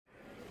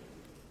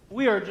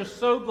We are just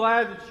so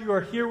glad that you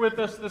are here with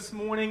us this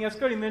morning. As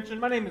Cody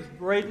mentioned, my name is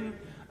Braden.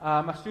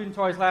 My students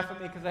always laugh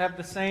at me because I have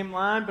the same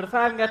line, but if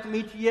I haven't got to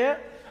meet you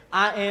yet,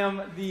 I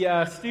am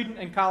the student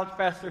and college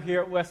pastor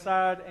here at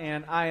Westside,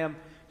 and I am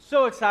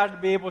so excited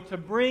to be able to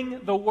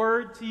bring the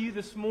word to you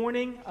this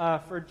morning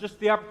for just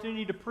the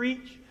opportunity to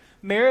preach.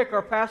 Merrick,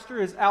 our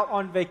pastor, is out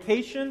on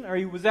vacation, or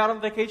he was out on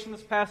vacation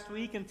this past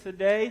week and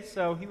today,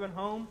 so he went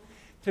home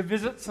to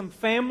visit some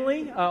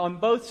family on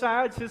both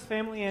sides, his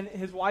family and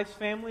his wife's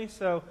family.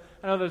 So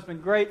I know that's been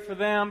great for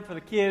them, for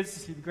the kids, to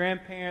see the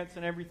grandparents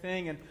and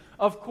everything. And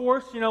of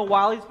course,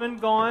 while he's been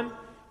gone,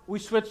 we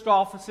switched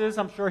offices.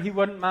 I'm sure he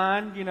wouldn't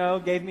mind,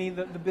 gave me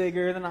the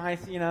bigger, the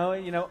nice,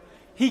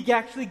 He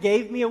actually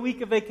gave me a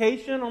week of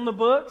vacation on the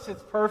books.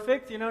 It's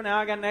perfect. Now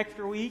I got an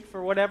extra week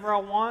for whatever I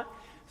want.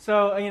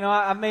 So,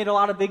 I've made a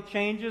lot of big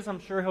changes. I'm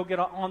sure he'll get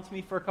on to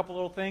me for a couple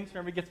little things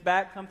whenever he gets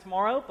back come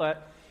tomorrow,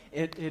 but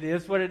It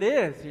is what it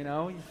is,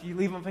 If you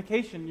leave on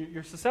vacation,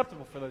 you're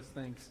susceptible for those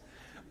things.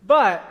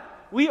 But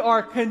we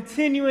are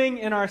continuing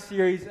in our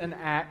series in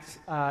Acts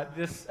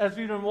as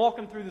we've been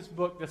walking through this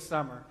book this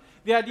summer.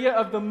 The idea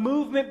of the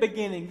movement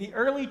beginning, the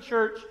early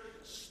church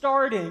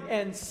starting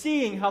and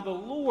seeing how the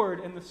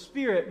Lord and the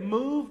Spirit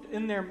moved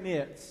in their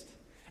midst.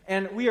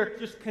 And we are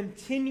just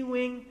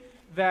continuing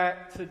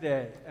that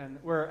today. And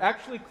we're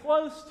actually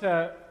close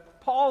to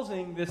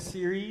pausing this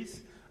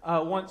series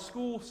once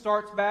school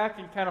starts back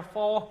and kind of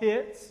fall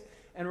hits,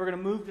 and we're going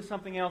to move to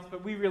something else.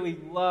 But we really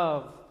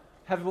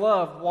have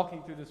loved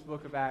walking through this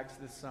book of Acts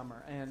this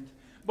summer. And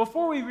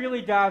before we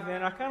really dive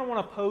in, I kind of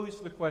want to pose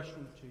the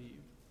question to you.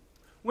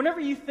 Whenever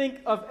you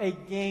think of a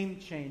game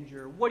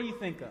changer, what do you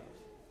think of?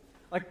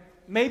 Like,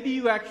 maybe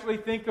you actually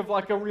think of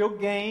like a real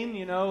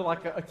game,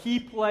 like a key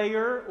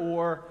player,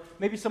 or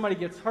maybe somebody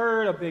gets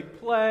hurt, a big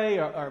play,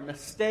 or a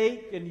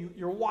mistake, and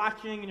you're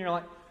watching and you're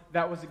like,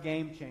 that was a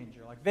game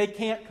changer. Like, they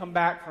can't come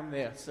back from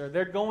this, or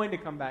they're going to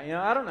come back.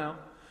 I don't know.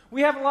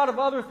 We have a lot of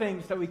other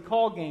things that we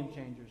call game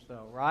changers,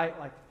 though, right?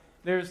 Like,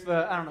 there's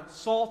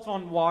salt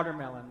on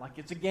watermelon. Like,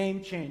 it's a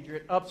game changer.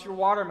 It ups your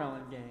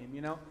watermelon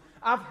game,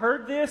 I've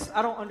heard this.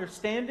 I don't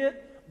understand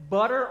it.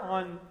 Butter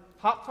on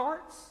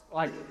Pop-Tarts?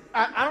 Like,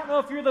 I don't know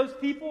if you're those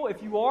people.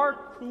 If you are,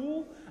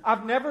 cool.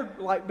 I've never,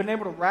 been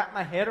able to wrap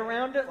my head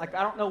around it. Like,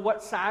 I don't know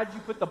what side you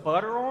put the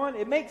butter on.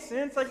 It makes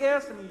sense, I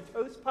guess. I mean, you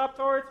toast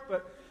Pop-Tarts,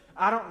 but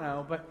I don't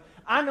know, but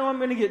I know I'm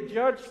going to get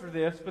judged for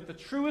this, but the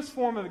truest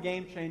form of a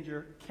game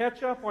changer,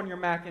 ketchup on your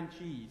mac and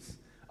cheese.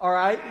 All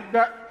right?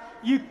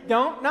 You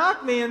don't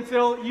knock me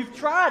until you've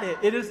tried it.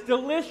 It is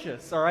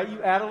delicious. All right?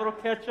 You add a little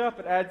ketchup.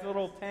 It adds a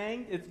little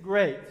tang. It's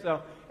great.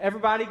 So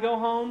everybody go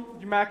home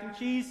with your mac and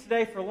cheese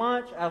today for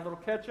lunch. Add a little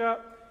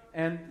ketchup,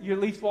 and you at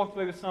least walked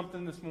away with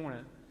something this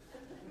morning.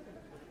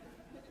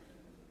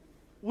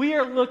 We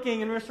are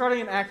looking, and we're starting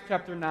in Acts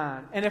chapter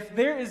 9. And if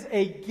there is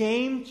a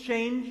game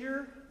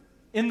changer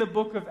in the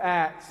book of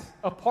Acts,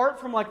 apart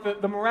from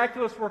the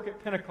miraculous work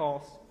at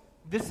Pentecost,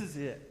 this is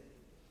it.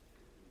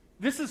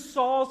 This is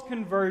Saul's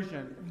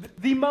conversion,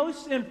 the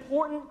most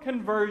important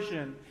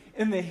conversion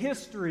in the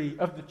history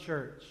of the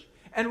church.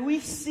 And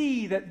we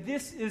see that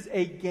this is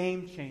a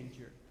game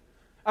changer.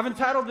 I've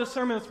entitled this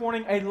sermon this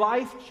morning, A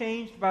Life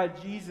Changed by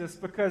Jesus,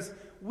 because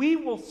we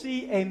will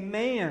see a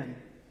man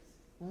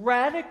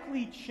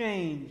radically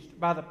changed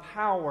by the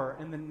power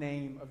and the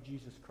name of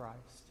Jesus Christ.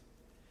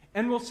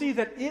 And we'll see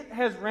that it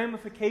has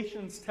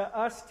ramifications to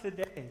us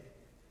today.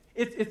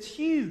 It's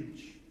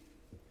huge.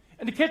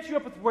 And to catch you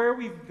up with where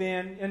we've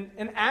been,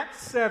 in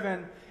Acts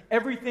 7,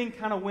 everything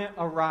kind of went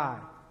awry.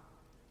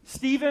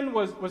 Stephen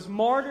was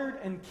martyred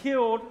and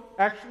killed,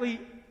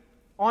 actually,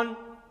 on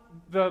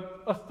the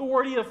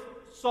authority of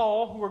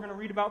Saul, who we're going to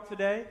read about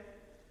today.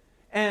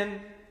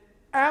 And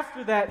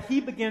after that, he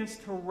begins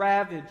to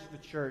ravage the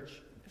church,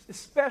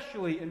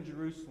 especially in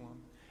Jerusalem.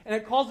 And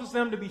it causes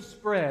them to be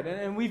spread.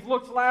 And we've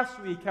looked last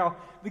week how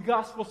the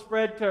gospel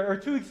spread or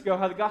 2 weeks ago,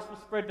 how the gospel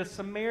spread to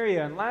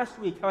Samaria. And last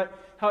week,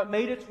 how it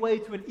made its way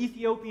to an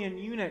Ethiopian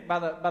eunuch by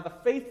the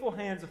faithful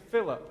hands of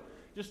Philip,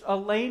 just a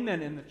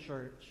layman in the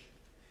church.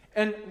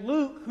 And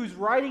Luke, who's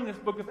writing this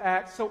book of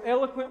Acts, so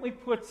eloquently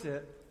puts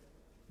it,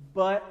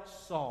 but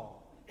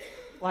Saul.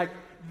 Like,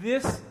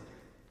 this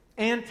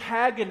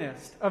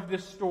antagonist of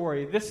this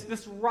story,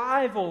 this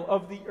rival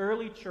of the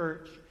early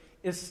church,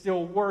 is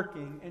still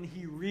working, and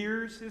he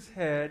rears his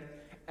head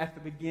at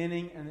the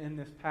beginning and in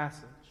this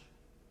passage.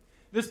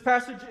 This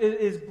passage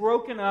is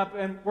broken up,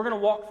 and we're going to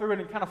walk through it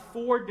in kind of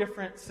 4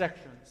 different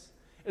sections.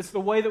 It's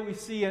the way that we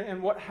see it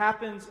and what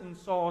happens in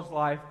Saul's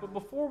life. But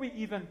before we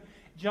even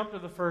jump to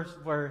the first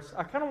verse,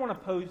 I kind of want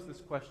to pose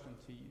this question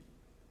to you.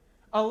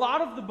 A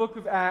lot of the book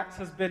of Acts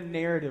has been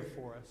narrative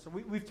for us. So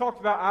we've talked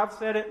about, I've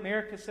said it,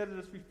 Merrick has said it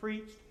as we've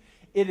preached.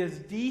 It is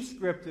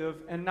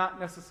descriptive and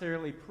not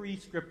necessarily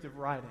prescriptive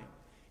writing.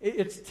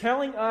 It's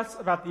telling us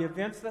about the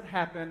events that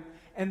happen,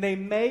 and they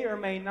may or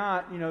may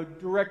not,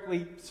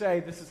 directly say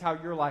this is how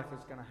your life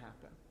is going to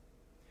happen.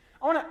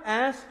 I want to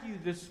ask you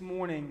this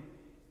morning,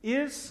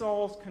 is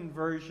Saul's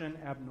conversion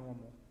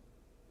abnormal?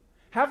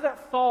 Have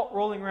that thought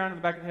rolling around in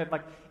the back of the head,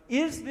 like,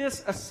 is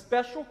this a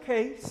special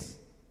case,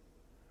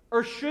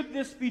 Or should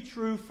this be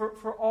true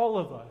for all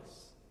of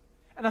us?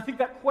 And I think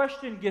that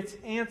question gets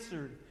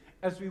answered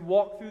as we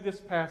walk through this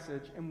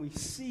passage and we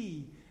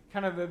see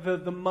kind of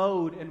the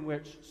mode in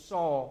which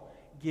Saul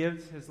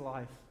gives his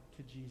life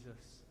to Jesus.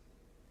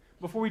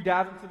 Before we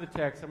dive into the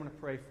text, I'm going to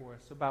pray for us,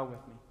 so bow with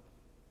me.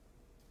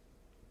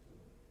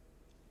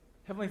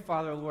 Heavenly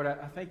Father, Lord,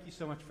 I thank you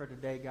so much for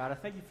today, God. I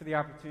thank you for the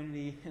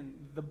opportunity and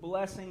the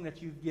blessing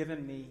that you've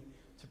given me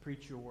to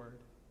preach your word.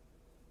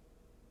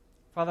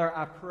 Father,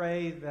 I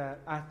pray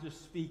that I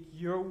just speak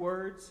your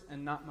words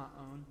and not my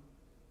own.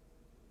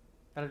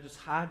 That I just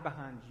hide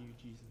behind you,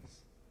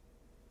 Jesus.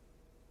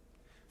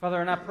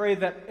 Father, and I pray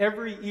that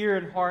every ear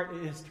and heart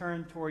is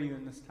turned toward you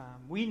in this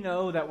time. We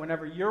know that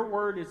whenever your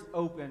word is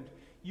opened,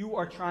 you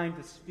are trying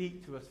to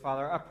speak to us,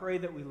 Father. I pray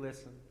that we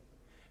listen.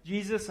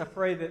 Jesus, I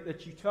pray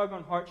that you tug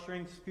on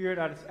heartstrings. Spirit,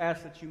 I just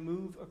ask that you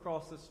move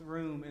across this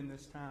room in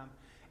this time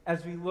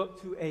as we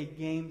look to a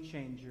game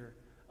changer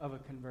of a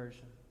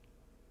conversion.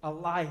 A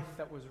life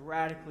that was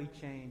radically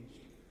changed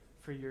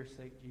for your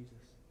sake, Jesus.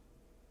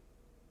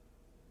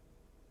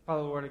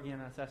 Father, Lord,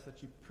 again, I just ask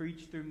that you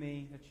preach through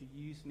me, that you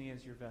use me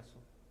as your vessel.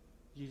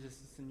 Jesus,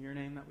 it's in your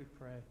name that we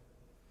pray.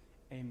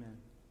 Amen.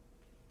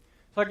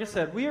 So like I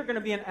said, we are going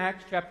to be in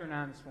Acts chapter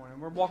 9 this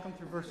morning. We're walking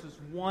through verses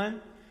 1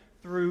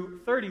 through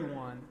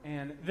 31.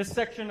 And this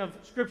section of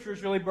Scripture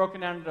is really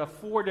broken down into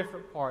 4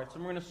 different parts.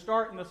 And we're going to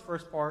start in this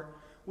first part,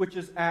 which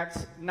is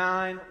Acts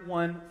 9,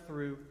 1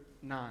 through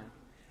 9.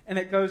 And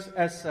it goes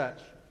as such.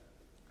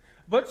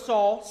 But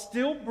Saul,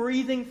 still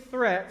breathing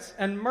threats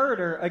and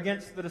murder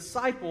against the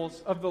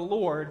disciples of the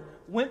Lord,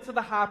 went to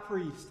the high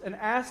priest and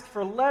asked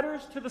for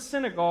letters to the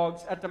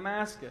synagogues at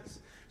Damascus,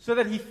 so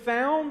that he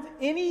found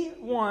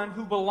anyone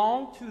who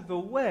belonged to the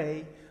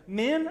way,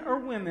 men or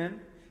women,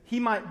 he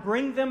might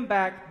bring them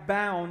back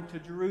bound to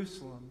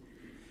Jerusalem.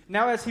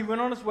 Now as he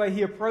went on his way,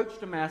 he approached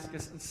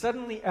Damascus, and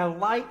suddenly a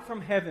light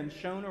from heaven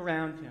shone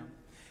around him.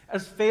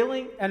 As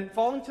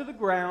falling to the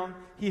ground,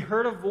 he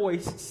heard a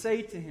voice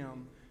say to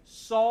him,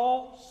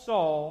 Saul,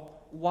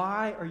 Saul,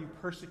 why are you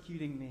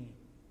persecuting me?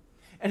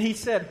 And he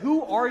said,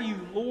 Who are you,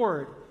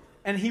 Lord?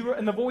 And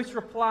the voice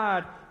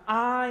replied,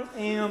 I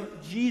am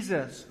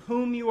Jesus,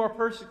 whom you are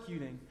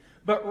persecuting.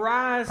 But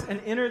rise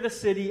and enter the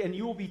city, and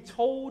you will be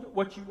told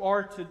what you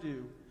are to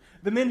do.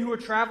 The men who were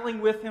traveling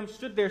with him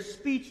stood there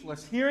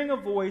speechless, hearing a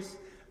voice,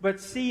 but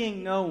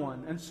seeing no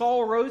one. And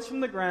Saul rose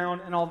from the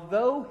ground, and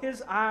although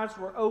his eyes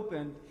were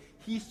opened,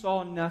 he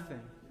saw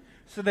nothing.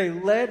 So they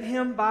led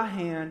him by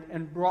hand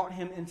and brought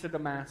him into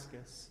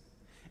Damascus.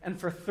 And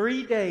for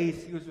 3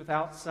 days he was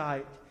without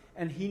sight,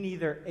 and he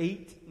neither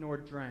ate nor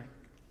drank.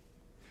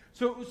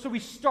 So we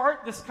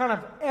start this kind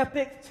of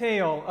epic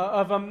tale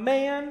of a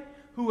man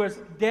who was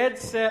dead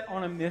set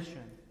on a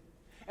mission.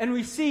 And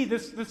we see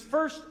this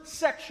first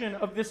section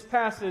of this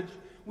passage,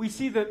 we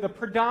see that the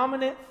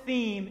predominant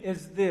theme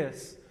is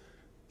this.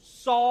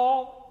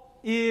 Saul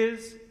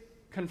is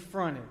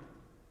confronted.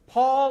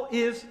 Paul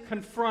is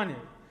confronted.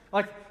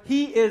 Like,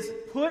 he is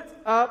put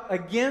up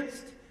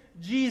against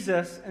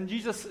Jesus, and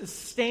Jesus is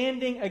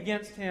standing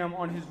against him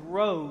on his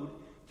road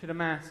to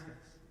Damascus.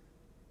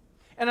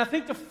 And I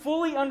think to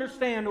fully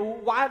understand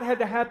why it had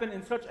to happen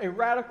in such a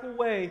radical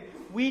way,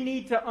 we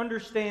need to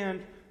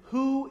understand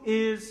who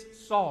is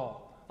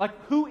Saul. Like,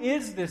 who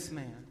is this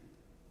man?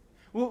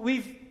 Well,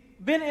 we've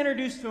been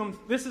introduced to him.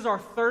 This is our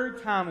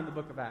 3rd time in the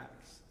book of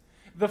Acts.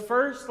 The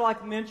first,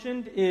 like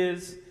mentioned,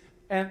 is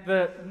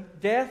the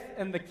death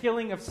and the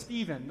killing of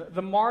Stephen,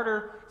 the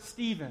martyr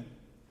Stephen.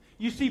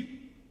 You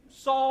see,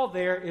 Saul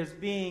there is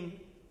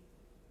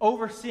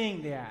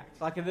overseeing the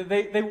act. Like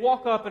they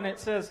walk up and it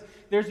says,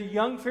 there's a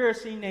young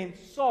Pharisee named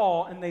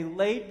Saul, and they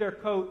laid their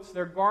coats,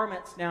 their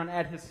garments down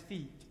at his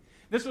feet.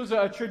 This was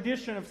a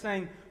tradition of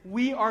saying,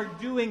 we are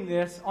doing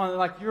this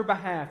on your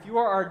behalf. You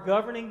are our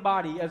governing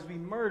body as we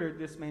murdered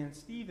this man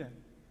Stephen.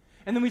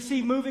 And then we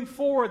see moving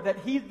forward that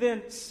he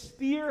then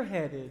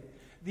spearheaded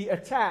the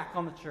attack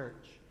on the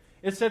church.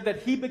 It said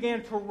that he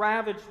began to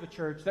ravage the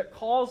church, that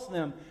caused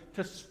them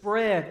to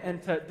spread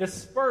and to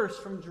disperse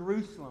from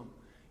Jerusalem.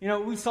 You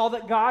know, we saw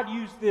that God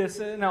used this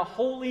in a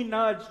holy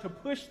nudge to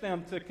push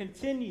them to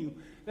continue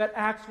that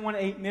Acts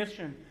 1:8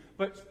 mission.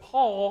 But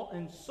Paul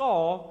and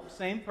Saul,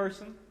 same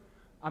person.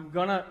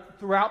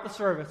 Throughout the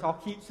service, I'll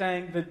keep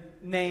saying the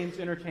names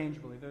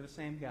interchangeably. They're the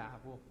same guy.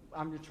 Well,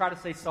 I'm going to try to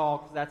say Saul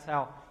because that's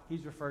how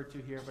he's referred to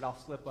here, but I'll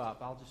slip up.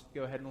 I'll just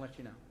go ahead and let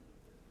you know.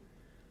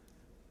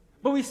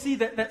 But we see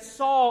that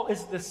Saul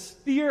is the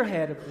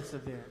spearhead of this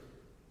event,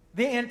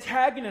 the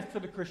antagonist to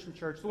the Christian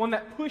church, the one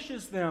that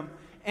pushes them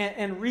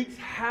and wreaks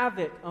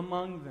havoc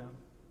among them.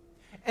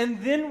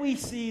 And then we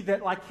see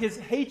that his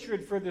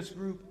hatred for this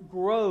group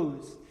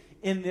grows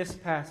in this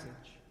passage.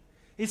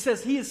 He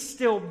says he is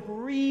still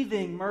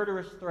breathing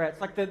murderous threats.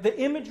 The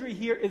imagery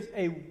here is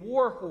a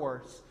war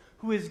horse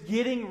who is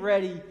getting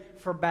ready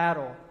for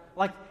battle.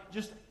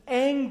 Just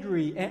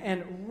angry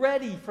and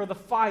ready for the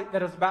fight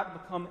that is about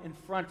to come in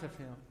front of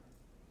him.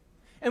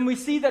 And we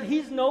see that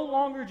he's no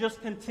longer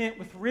just content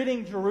with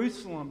ridding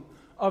Jerusalem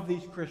of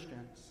these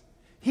Christians.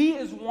 He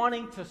is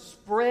wanting to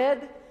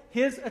spread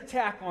his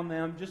attack on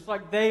them just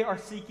like they are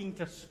seeking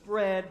to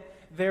spread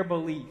their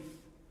belief.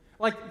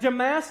 Like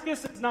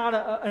Damascus is not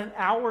an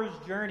hour's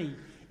journey.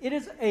 It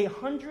is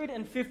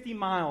 150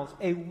 miles,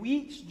 a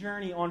week's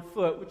journey on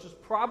foot, which is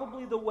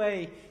probably the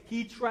way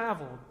he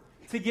traveled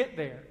to get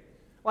there.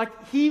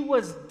 Like he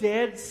was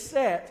dead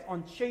set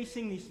on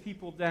chasing these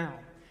people down.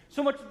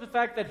 So much of the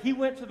fact that he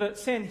went to the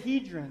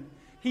Sanhedrin.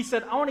 He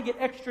said, I want to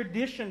get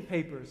extradition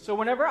papers. So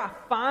whenever I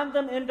find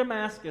them in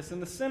Damascus, in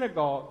the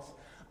synagogues,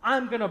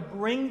 I'm going to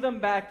bring them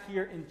back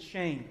here in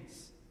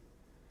chains.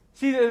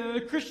 See,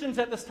 the Christians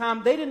at this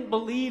time, they didn't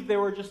believe they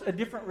were just a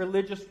different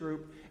religious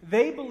group.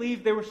 They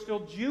believed they were still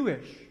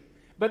Jewish.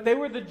 But they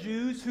were the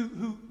Jews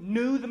who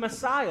knew the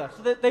Messiah.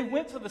 So that they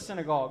went to the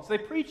synagogues. They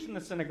preached in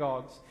the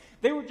synagogues.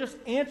 They were just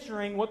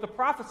answering what the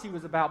prophecy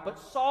was about. But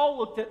Saul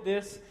looked at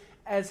this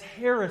as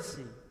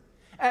heresy,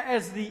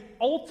 as the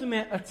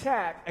ultimate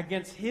attack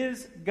against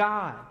his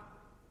God.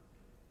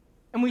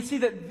 And we see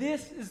that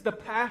this is the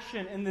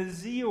passion and the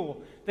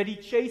zeal that he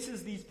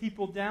chases these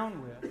people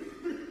down with.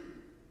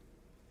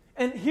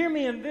 And hear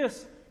me in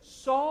this,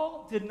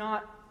 Saul did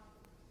not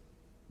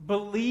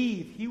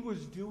believe he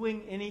was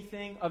doing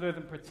anything other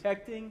than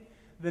protecting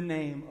the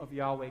name of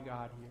Yahweh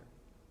God here.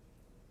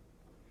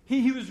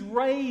 He was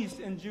raised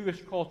in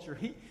Jewish culture.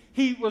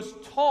 He was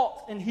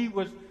taught and he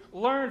was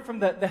learned from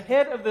the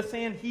head of the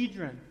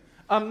Sanhedrin,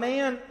 a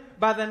man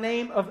by the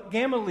name of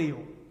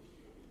Gamaliel,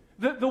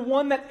 the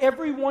one that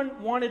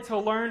everyone wanted to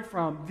learn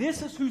from.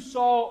 This is who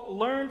Saul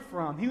learned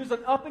from. He was an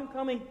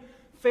up-and-coming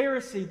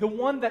Pharisee, the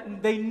one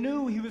that they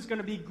knew he was going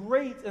to be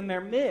great in their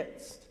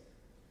midst.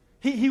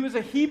 He was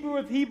a Hebrew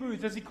of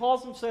Hebrews, as he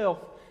calls himself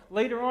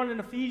later on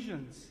in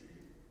Ephesians.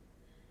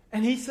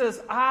 And he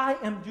says, I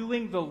am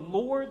doing the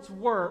Lord's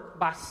work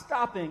by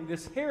stopping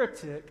this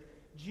heretic,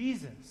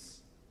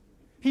 Jesus.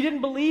 He didn't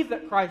believe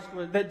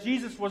that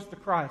Jesus was the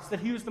Christ,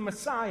 that he was the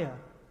Messiah.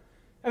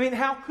 I mean,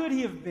 how could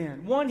he have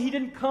been? One, he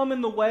didn't come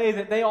in the way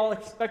that they all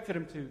expected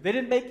him to. They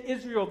didn't make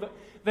Israel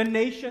the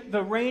nation,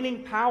 the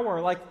reigning power,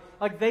 like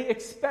they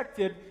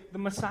expected the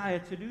Messiah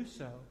to do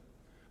so.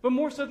 But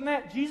more so than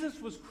that,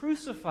 Jesus was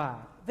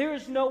crucified. There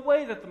is no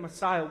way that the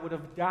Messiah would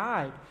have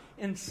died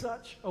in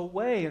such a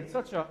way, in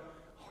such a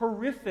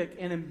horrific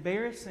and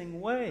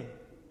embarrassing way.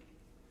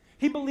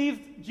 He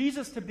believed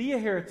Jesus to be a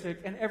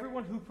heretic, and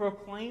everyone who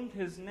proclaimed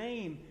his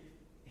name,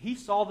 he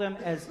saw them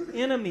as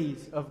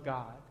enemies of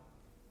God.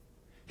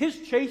 His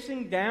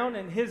chasing down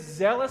and his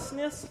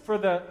zealousness for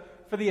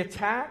the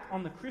attack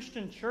on the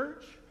Christian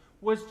church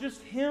was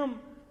just him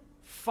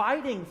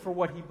fighting for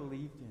what he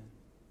believed in.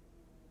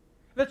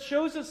 That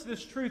shows us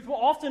this truth. Well,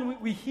 often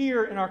we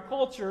hear in our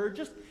culture, or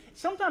just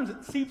sometimes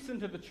it seeps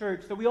into the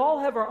church, that we all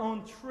have our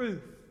own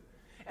truth.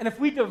 And if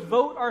we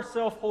devote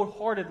ourselves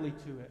wholeheartedly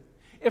to it,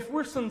 if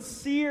we're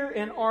sincere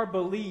in our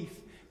belief,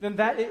 then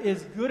that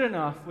is good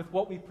enough with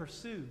what we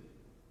pursue.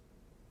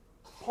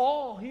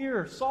 Saul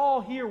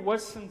here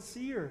was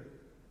sincere,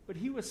 but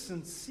he was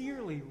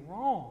sincerely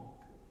wrong.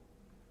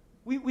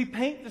 We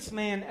paint this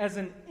man as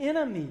an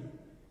enemy,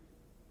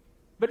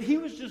 but he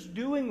was just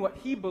doing what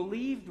he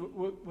believed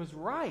was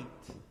right.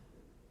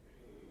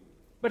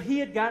 But he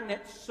had gotten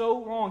it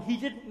so wrong. He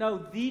didn't know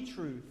the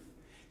truth.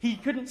 He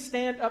couldn't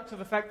stand up to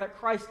the fact that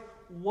Christ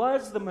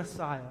was the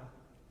Messiah.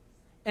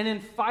 And in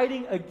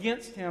fighting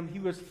against him, he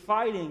was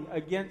fighting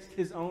against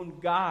his own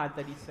God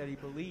that he said he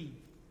believed.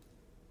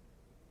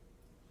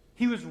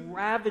 He was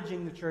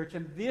ravaging the church,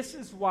 and this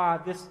is why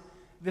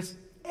this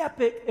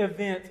epic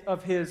event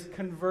of his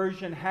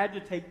conversion had to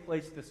take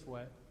place this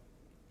way.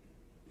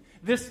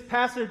 This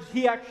passage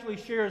he actually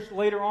shares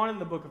later on in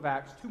the book of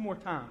Acts 2 more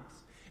times.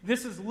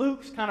 This is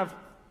Luke's kind of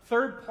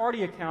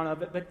third-party account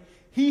of it, but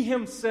he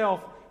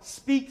himself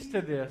speaks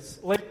to this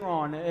later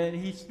on, and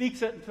he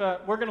speaks it to,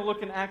 we're going to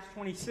look in Acts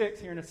 26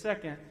 here in a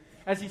second,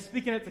 as he's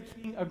speaking it to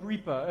King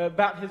Agrippa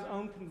about his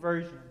own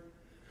conversion.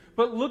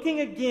 But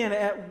looking again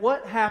at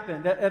what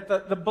happened, at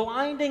the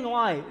blinding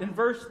light, in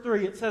verse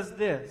 3, it says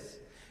this,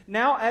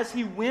 Now as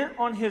he went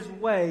on his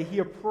way, he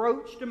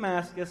approached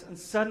Damascus, and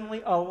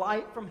suddenly a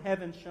light from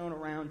heaven shone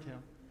around him.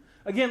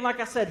 Again,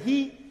 like I said,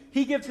 he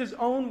gives his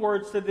own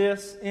words to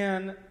this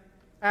in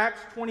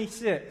Acts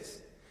 26.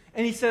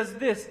 And he says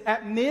this,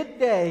 At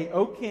midday,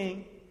 O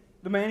king,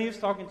 the man he was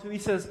talking to, he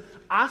says,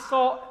 I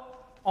saw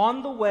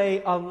on the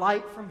way a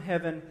light from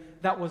heaven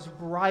that was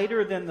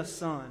brighter than the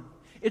sun.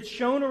 It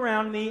shone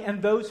around me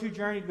and those who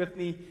journeyed with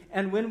me,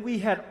 and when we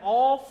had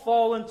all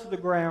fallen to the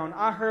ground,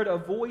 I heard a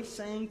voice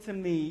saying to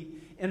me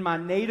in my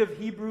native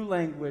Hebrew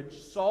language,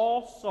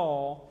 Saul,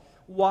 Saul,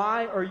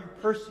 why are you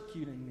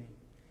persecuting me?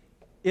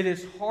 It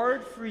is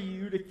hard for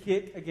you to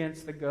kick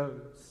against the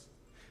goads.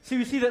 So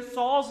we see that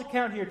Saul's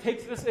account here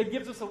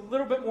gives us a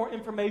little bit more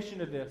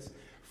information of this.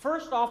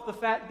 First off, the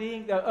fact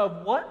being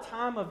of what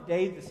time of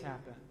day this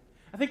happened.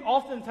 I think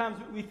oftentimes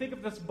we think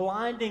of this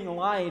blinding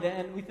light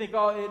and we think,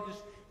 it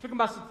just took him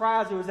by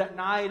surprise. It was at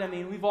night. I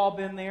mean, we've all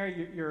been there.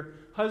 Your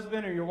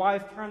husband or your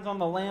wife turns on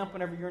the lamp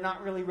whenever you're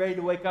not really ready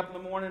to wake up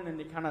in the morning and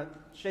it kind of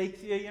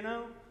shakes you, you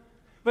know.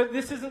 But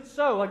this isn't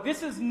so. Like,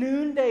 this is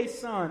noonday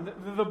sun,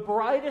 the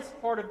brightest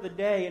part of the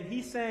day, and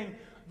he's saying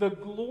the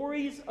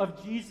glories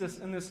of Jesus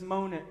in this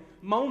moment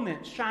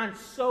shine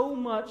so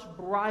much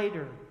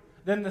brighter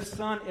than the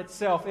sun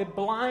itself. It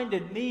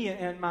blinded me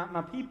and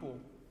my people.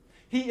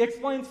 He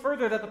explains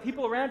further that the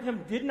people around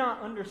him did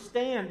not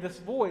understand this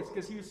voice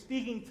because he was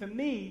speaking to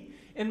me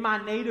in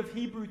my native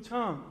Hebrew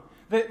tongue.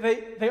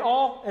 They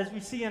all, as we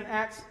see in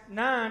Acts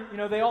 9,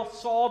 they all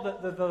saw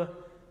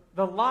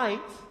the light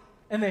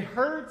and they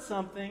heard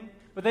something,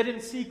 but they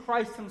didn't see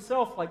Christ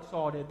himself like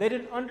Saul did. They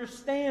didn't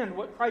understand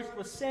what Christ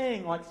was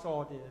saying like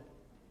Saul did.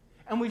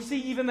 And we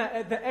see even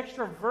the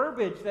extra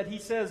verbiage that he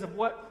says of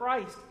what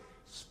Christ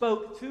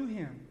spoke to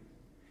him.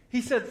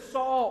 He said,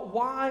 "Saul,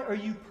 why are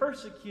you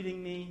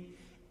persecuting me?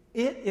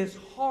 It is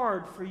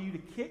hard for you to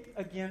kick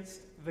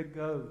against the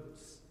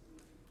goads."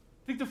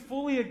 I think to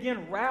fully,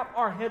 again, wrap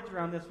our heads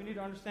around this, we need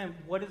to understand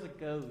what is a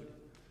goad.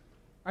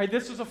 All right,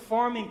 this is a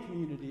farming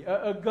community.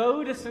 A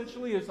goad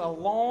essentially is a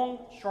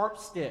long, sharp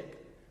stick,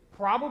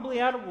 probably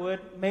out of wood,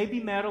 maybe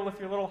metal if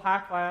you're a little high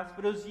class,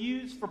 but it was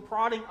used for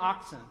prodding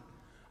oxen.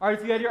 All right,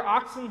 if you had your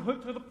oxen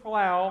hooked to the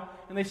plow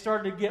and they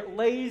started to get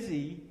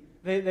lazy,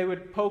 they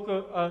would poke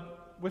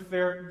with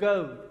their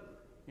goad.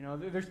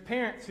 There's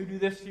parents who do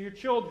this to your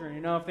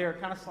children. If they're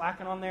kind of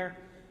slacking on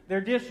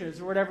their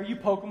dishes or whatever, you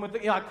poke them with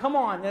come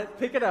on,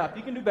 pick it up.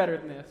 You can do better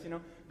than this.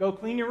 Go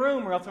clean your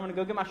room or else I'm going to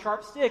go get my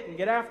sharp stick and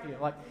get after you.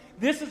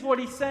 This is what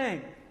he's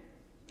saying.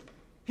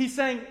 He's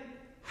saying,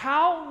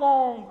 how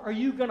long are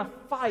you going to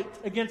fight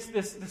against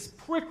this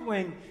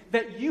prickling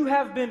that you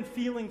have been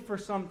feeling for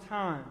some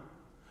time?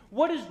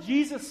 What is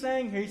Jesus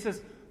saying here? He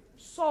says,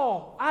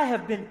 Saul, I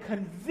have been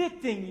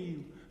convicting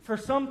you for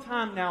some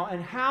time now,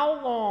 and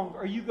how long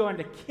are you going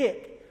to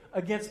kick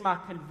against my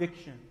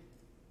conviction?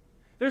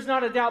 There's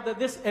not a doubt that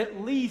this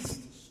at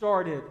least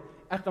started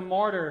at the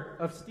martyr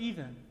of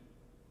Stephen.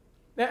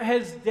 That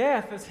his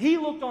death, as he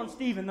looked on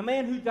Stephen, the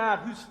man who died,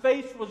 whose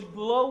face was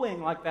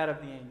glowing like that of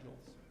the angels.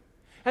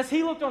 As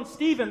he looked on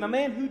Stephen, the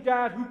man who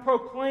died, who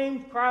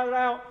cried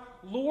out,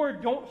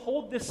 Lord, don't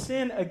hold this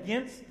sin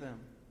against them.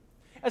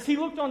 As he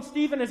looked on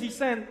Stephen, as he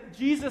said,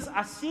 Jesus,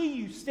 I see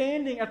you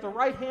standing at the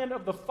right hand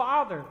of the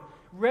Father,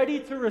 ready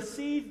to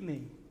receive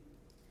me.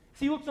 As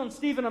he looks on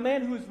Stephen, a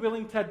man who is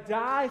willing to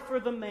die for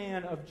the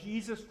man of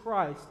Jesus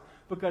Christ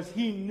because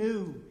he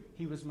knew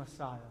he was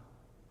Messiah.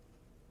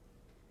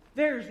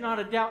 There's not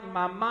a doubt in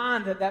my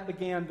mind that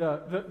began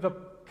the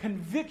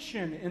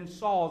conviction in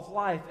Saul's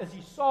life as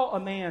he saw a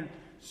man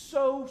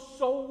so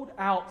sold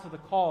out to the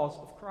cause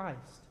of Christ.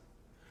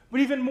 But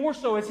even more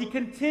so as he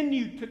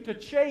continued to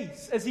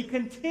chase, as he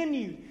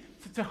continued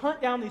to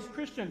hunt down these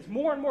Christians,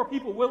 more and more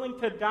people willing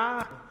to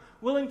die,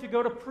 willing to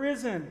go to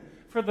prison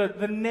for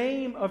the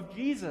name of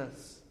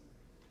Jesus.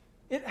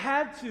 It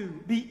had to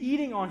be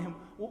eating on him.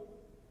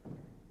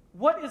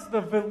 What is the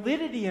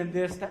validity in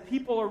this that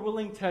people are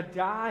willing to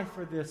die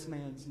for this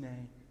man's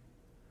name?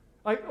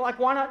 Like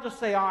why not just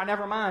say,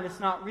 never mind, it's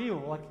not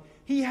real?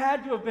 He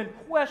had to have been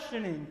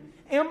questioning,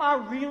 am I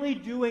really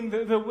doing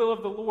the will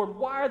of the Lord?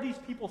 Why are these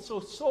people so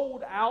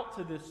sold out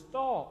to this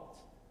thought?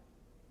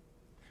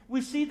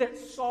 We see that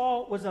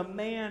Saul was a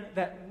man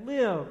that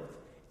lived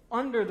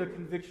under the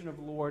conviction of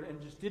the Lord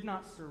and just did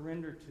not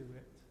surrender to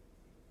it.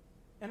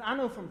 And I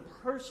know from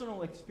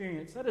personal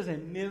experience, that is a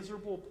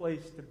miserable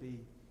place to be.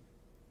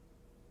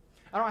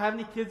 I don't have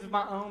any kids of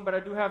my own, but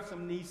I do have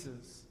some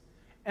nieces.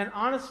 And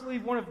honestly,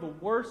 one of the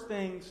worst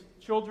things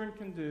children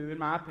can do, in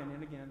my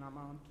opinion, again, not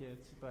my own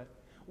kids, but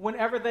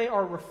whenever they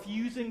are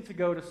refusing to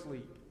go to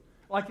sleep.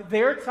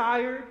 They're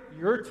tired,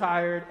 you're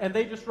tired, and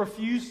they just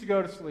refuse to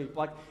go to sleep.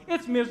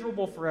 It's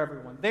miserable for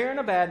everyone. They're in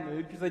a bad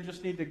mood because they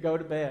just need to go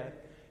to bed.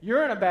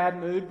 You're in a bad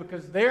mood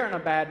because they're in a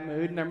bad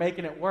mood and they're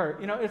making it work.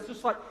 It's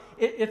just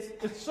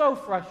it's so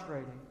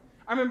frustrating.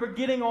 I remember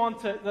getting on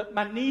to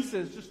my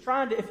nieces, just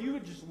trying to, if you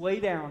would just lay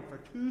down for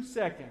 2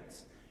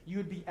 seconds, you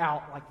would be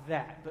out like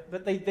that.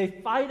 But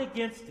they fight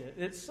against it.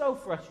 It's so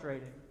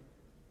frustrating.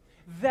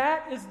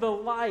 That is the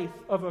life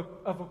of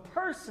a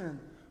person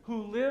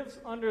who lives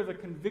under the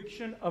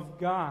conviction of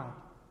God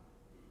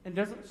and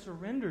doesn't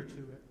surrender to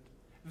it.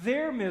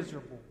 They're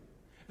miserable.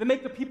 They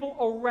make the people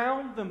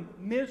around them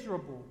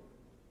miserable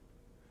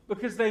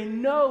because they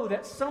know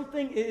that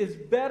something is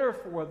better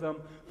for them,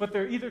 but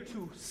they're either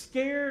too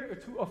scared or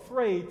too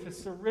afraid to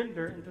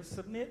surrender and to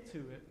submit to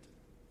it.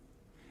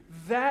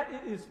 That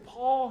is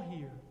Paul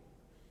here.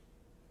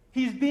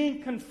 He's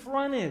being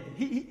confronted.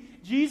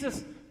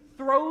 Jesus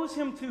throws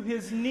him to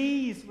his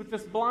knees with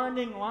this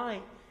blinding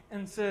light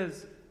and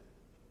says,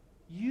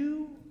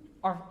 you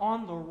are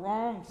on the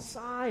wrong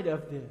side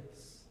of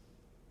this.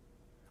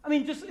 I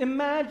mean, just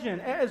imagine,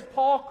 as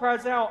Paul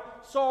cries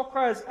out, Saul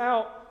cries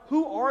out,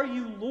 who are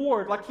you,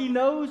 Lord? He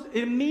knows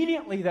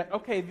immediately that,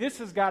 okay, this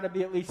has got to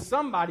be at least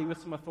somebody with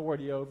some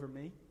authority over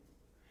me.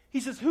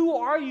 He says, who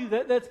are you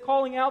that's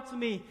calling out to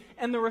me?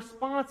 And the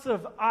response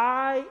of,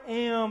 I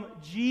am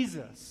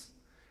Jesus.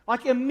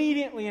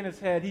 Immediately in his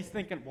head, he's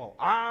thinking, well,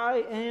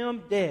 I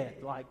am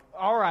dead.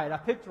 All right, I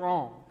picked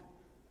wrong.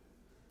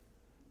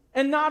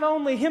 And not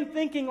only him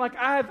thinking like,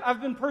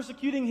 I've been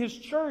persecuting his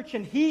church,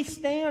 and he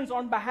stands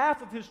on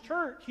behalf of his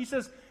church. He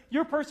says,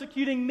 you're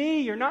persecuting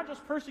me. You're not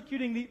just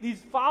persecuting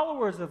these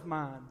followers of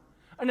mine.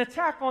 An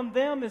attack on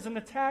them is an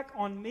attack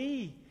on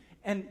me.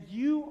 And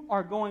you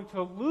are going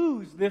to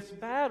lose this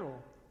battle.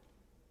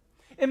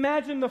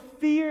 Imagine the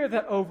fear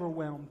that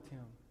overwhelmed him.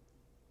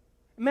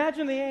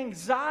 Imagine the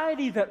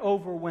anxiety that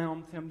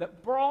overwhelmed him,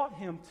 that brought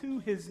him to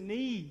his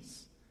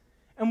knees.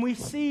 And we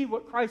see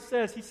what Christ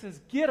says. He says,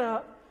 get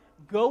up,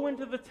 go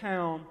into the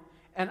town,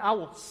 and I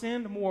will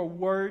send more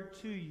word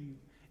to you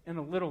in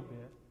a little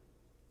bit.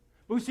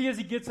 But we see as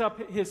he gets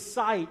up, his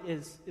sight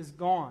is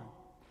gone.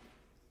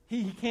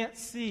 He can't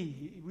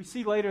see. We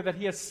see later that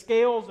he has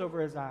scales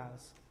over his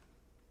eyes.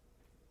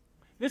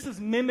 This is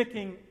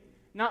mimicking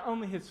not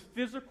only his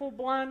physical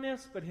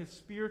blindness, but his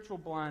spiritual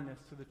blindness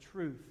to the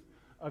truth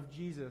of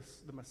Jesus,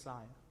 the Messiah.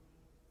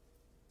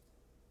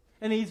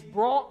 And he's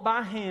brought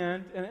by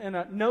hand in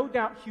a no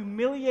doubt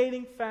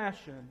humiliating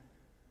fashion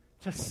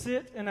to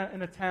sit in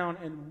a town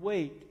and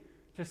wait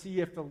to see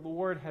if the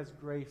Lord has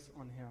grace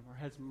on him or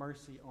has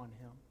mercy on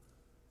him.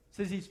 It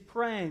says he's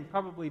praying,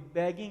 probably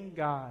begging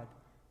God,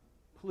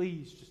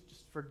 please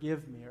just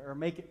forgive me or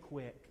make it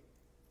quick.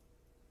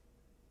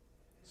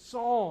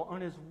 Saul,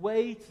 on his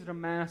way to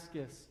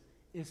Damascus,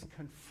 is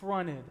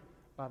confronted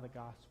by the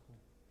gospel.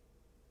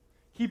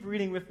 Keep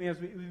reading with me as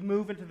we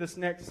move into this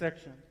next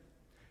section.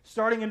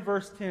 Starting in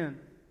verse 10,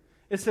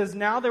 it says,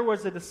 now there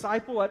was a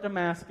disciple at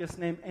Damascus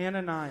named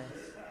Ananias.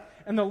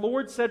 And the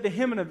Lord said to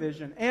him in a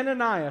vision,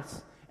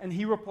 Ananias. And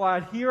he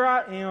replied, here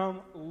I am,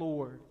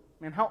 Lord.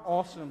 Man, how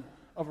awesome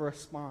of a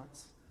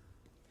response.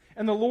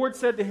 And the Lord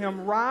said to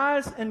him,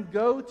 rise and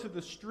go to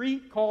the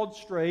street called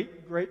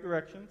Straight, great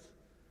directions,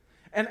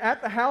 and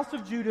at the house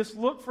of Judas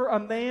look for a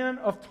man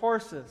of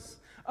Tarsus,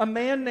 a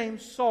man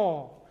named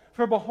Saul.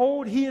 For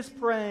behold, he is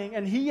praying,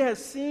 and he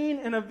has seen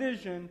in a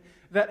vision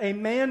that a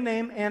man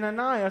named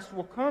Ananias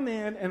will come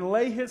in and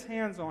lay his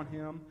hands on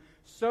him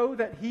so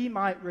that he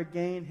might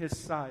regain his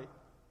sight.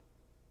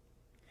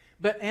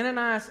 But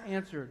Ananias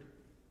answered,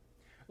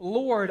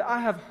 Lord,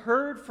 I have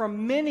heard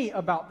from many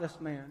about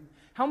this man,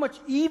 how much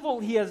evil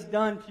he has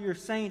done to your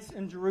saints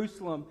in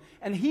Jerusalem.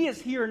 And he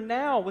is here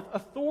now with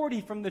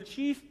authority from the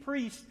chief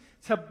priest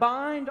to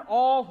bind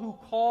all who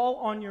call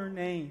on your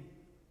name.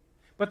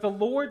 But the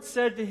Lord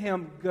said to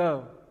him,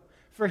 go,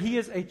 for he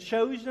is a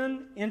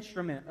chosen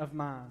instrument of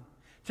mine,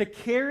 to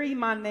carry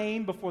my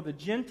name before the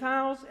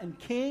Gentiles and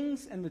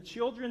kings and the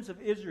children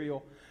of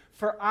Israel.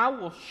 For I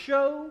will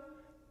show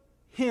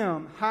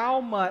him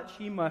how much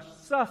he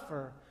must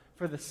suffer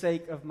for the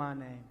sake of my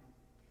name.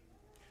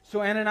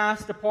 So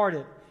Ananias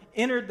departed,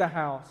 entered the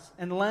house,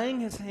 and laying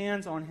his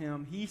hands on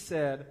him, he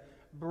said,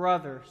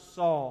 Brother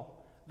Saul,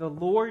 the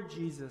Lord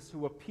Jesus,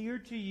 who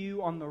appeared to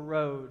you on the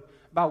road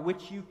by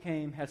which you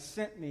came, has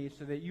sent me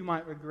so that you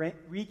might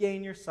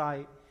regain your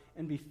sight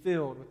and be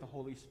filled with the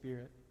Holy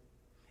Spirit.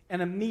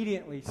 And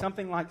immediately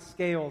something like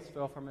scales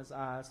fell from his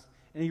eyes,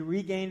 and he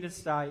regained his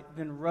sight,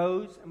 then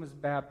rose and was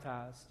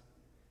baptized.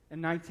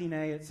 In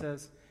 19a it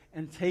says,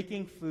 and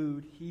taking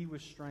food, he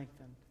was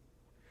strengthened.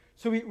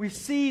 So we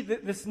see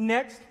that this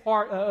next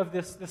part of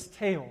this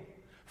tale.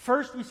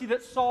 First, we see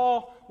that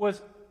Saul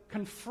was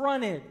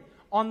confronted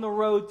on the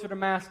road to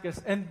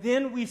Damascus. And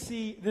then we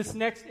see this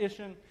next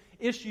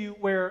issue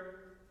where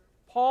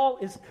Paul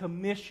is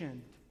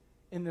commissioned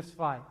in this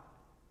fight.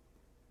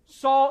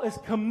 Saul is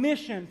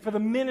commissioned for the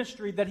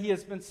ministry that he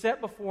has been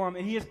set before him,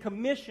 and he is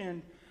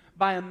commissioned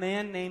by a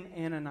man named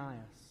Ananias.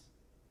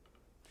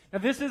 Now,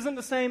 this isn't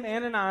the same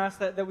Ananias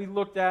that we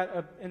looked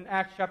at in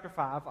Acts chapter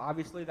 5.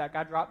 Obviously, that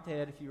guy dropped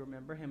dead, if you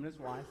remember, him and his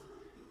wife.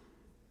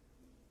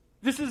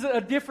 This is a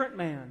different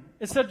man.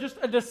 It's just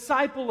a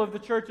disciple of the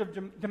church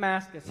of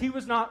Damascus. He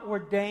was not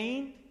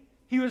ordained.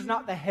 He was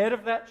not the head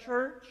of that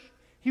church.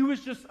 He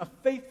was just a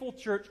faithful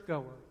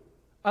churchgoer,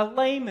 a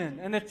layman,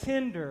 an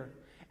attender.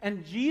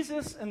 And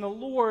Jesus and the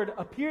Lord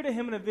appear to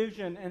him in a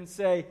vision and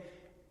say,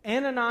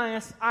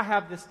 Ananias, I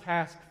have this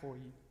task for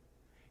you.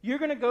 You're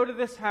going to go to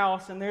this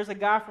house, and there's a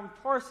guy from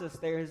Tarsus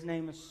there. His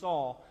name is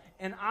Saul.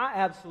 And I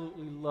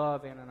absolutely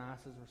love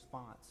Ananias'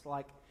 response.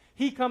 Like,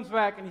 he comes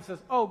back and he says,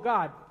 oh,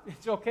 God,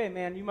 it's okay,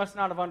 man. You must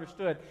not have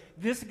understood.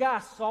 This guy,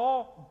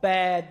 Saul,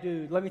 bad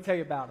dude. Let me tell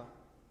you about him.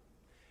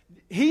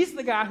 He's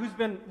the guy who's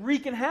been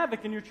wreaking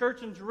havoc in your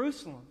church in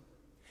Jerusalem.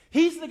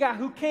 He's the guy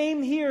who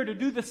came here to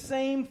do the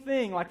same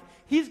thing. Like,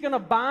 he's going to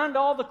bind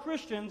all the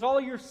Christians,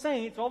 all your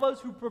saints, all those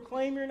who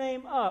proclaim your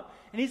name up,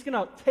 and he's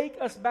going to take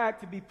us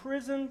back to be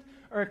prisoned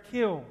or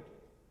killed.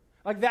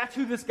 Like, that's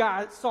who this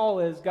guy, Saul,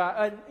 is.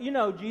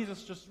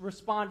 Jesus just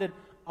responded,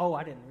 oh,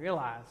 I didn't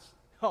realize.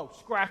 Oh,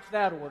 scratch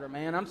that order,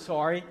 man. I'm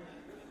sorry.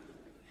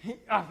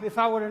 If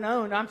I would have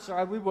known, I'm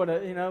sorry, we would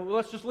have,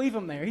 let's just leave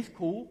him there. He's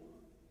cool.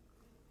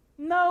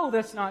 No,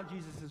 that's not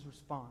Jesus'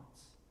 response.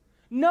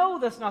 No,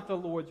 that's not the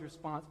Lord's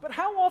response. But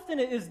how often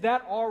is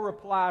that our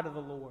reply to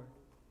the Lord?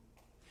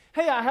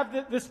 Hey, I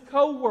have this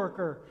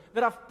coworker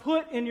that I've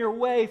put in your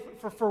way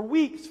for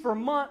weeks, for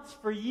months,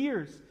 for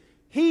years.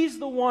 He's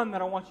the one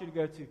that I want you to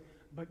go to.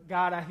 But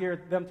God, I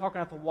hear them talking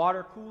at the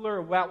water cooler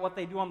about what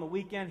they do on the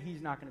weekend.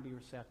 He's not going to be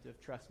receptive,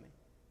 trust me.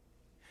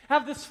 I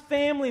have this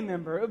family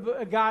member,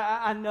 a guy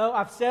I know,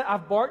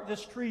 I've barked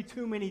this tree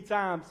too many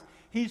times.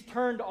 He's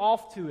turned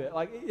off to it,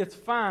 like it's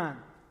fine.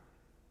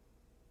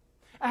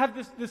 I have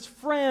this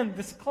friend,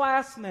 this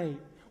classmate.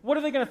 What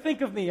are they going to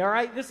think of me, all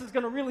right? This is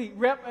going to really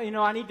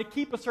I need to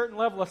keep a certain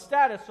level of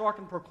status so I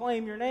can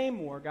proclaim your name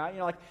more,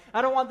 God.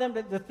 I don't want them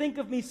to think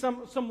of me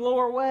some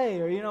lower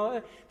way,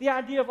 or, the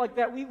idea of like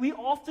that. We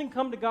often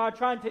come to God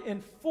trying to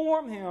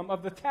inform Him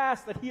of the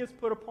task that He has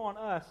put upon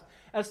us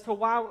as to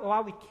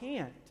why we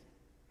can't,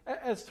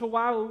 as to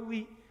why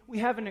we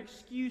have an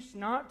excuse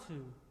not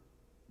to.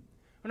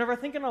 Whenever I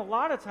think a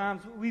lot of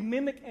times we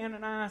mimic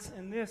Ananias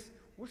in this,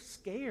 we're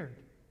scared.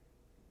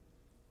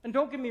 And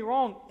don't get me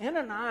wrong,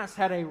 Ananias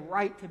had a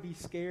right to be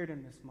scared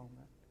in this moment.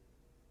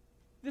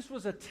 This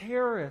was a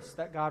terrorist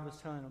that God was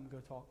telling him to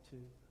go talk to.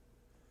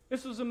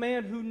 This was a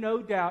man who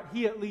no doubt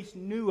he at least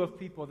knew of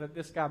people that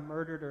this guy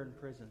murdered or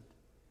imprisoned.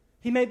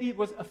 He maybe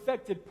was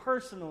affected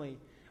personally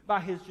by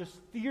his just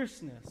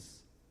fierceness.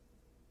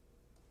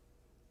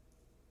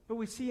 But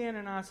we see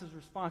Ananias'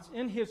 response.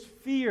 In his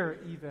fear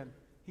even,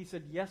 he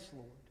said, "Yes,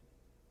 Lord."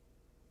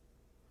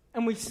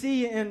 And we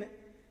see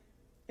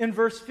in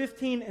verse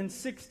 15 and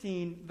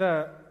 16,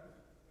 the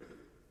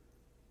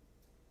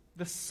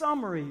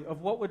summary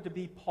of what would to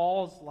be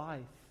Paul's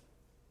life.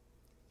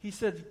 He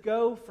says,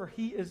 "Go, for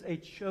he is a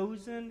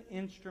chosen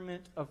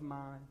instrument of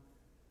mine.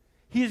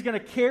 He is going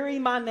to carry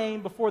my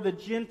name before the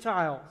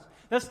Gentiles."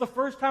 That's the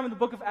first time in the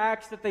book of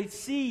Acts that they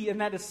see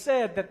and that is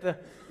said that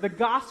the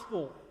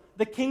gospel,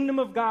 the kingdom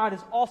of God,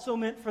 is also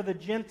meant for the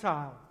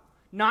Gentile,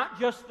 not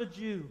just the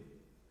Jew.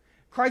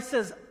 Christ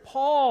says,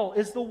 Paul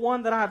is the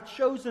one that I have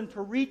chosen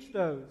to reach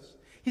those.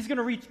 He's going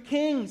to reach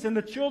kings and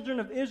the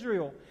children of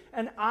Israel,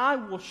 and I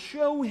will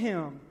show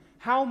him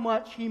how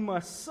much he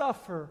must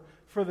suffer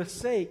for the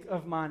sake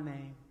of my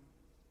name.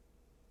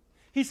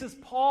 He says,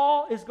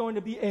 Paul is going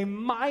to be a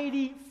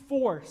mighty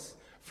force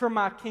for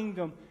my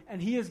kingdom,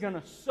 and he is going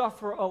to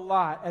suffer a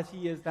lot as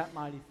he is that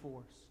mighty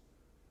force.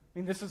 I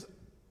mean, this is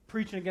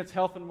preaching against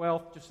health and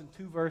wealth just in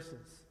 2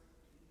 verses.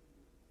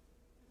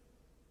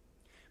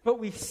 But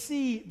we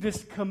see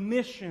this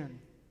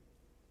commission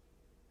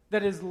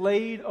that is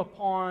laid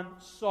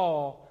upon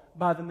Saul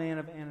by the man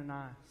of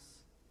Ananias.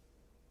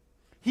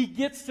 He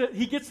gets to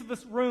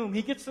this room.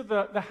 He gets to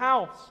the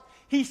house.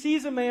 He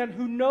sees a man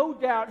who no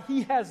doubt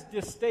he has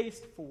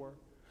distaste for.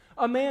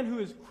 A man who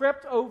is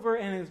crept over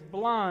and is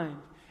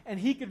blind, and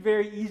he could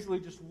very easily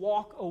just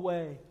walk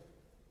away.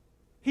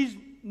 He's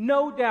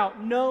no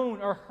doubt known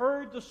or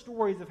heard the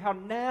stories of how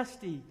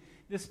nasty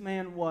this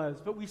man was.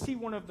 But we see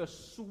one of the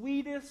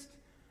sweetest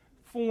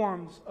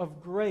forms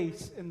of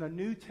grace in the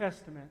New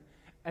Testament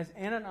as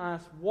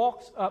Ananias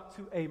walks up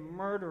to a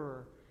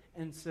murderer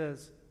and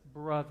says,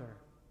 "Brother."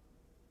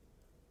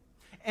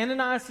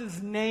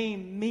 Ananias'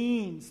 name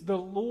means the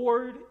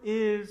Lord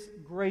is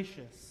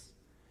gracious.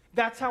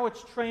 That's how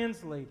it's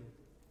translated.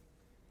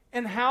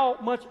 And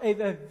how much a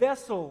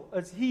vessel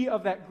is he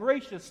of that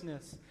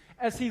graciousness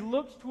as he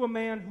looks to a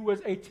man who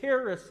was a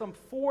terrorist some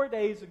 4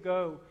 days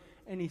ago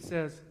and he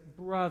says,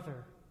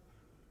 "Brother,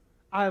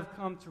 I have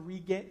come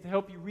to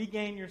help you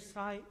regain your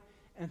sight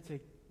and to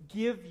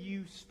give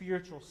you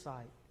spiritual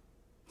sight,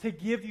 to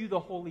give you the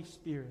Holy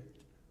Spirit."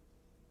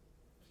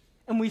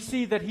 And we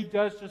see that he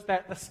does just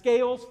that. The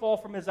scales fall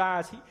from his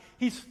eyes.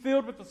 He's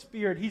filled with the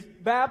Spirit. He's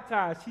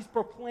baptized. He's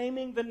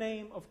proclaiming the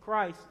name of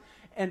Christ.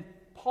 And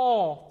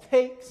Paul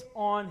takes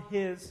on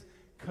his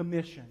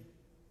commission.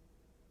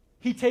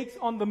 He takes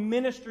on the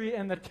ministry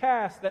and the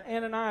task that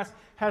Ananias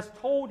has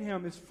told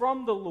him is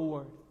from the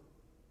Lord.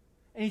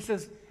 And he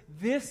says,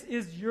 "This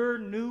is your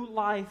new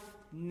life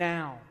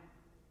now."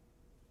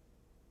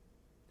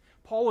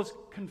 Paul was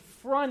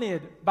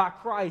confronted by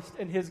Christ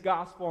and his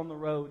gospel on the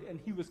road, and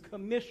he was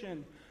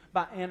commissioned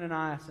by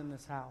Ananias in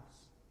this house.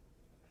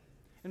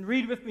 And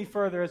read with me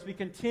further as we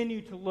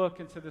continue to look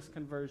into this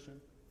conversion.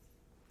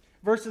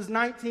 Verses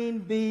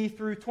 19b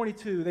through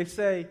 22, they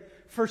say,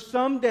 "For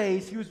some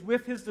days he was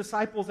with his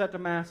disciples at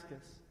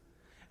Damascus,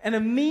 and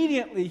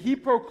immediately he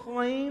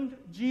proclaimed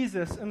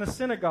Jesus in the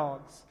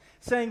synagogues,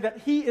 saying that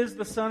he is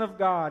the Son of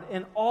God,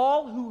 and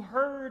all who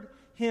heard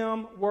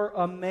him were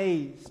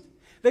amazed.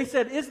 They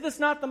said, 'Is this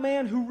not the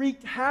man who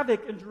wreaked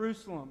havoc in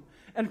Jerusalem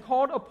and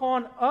called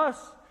upon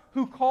us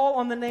who call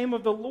on the name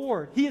of the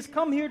Lord? He has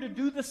come here to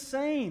do the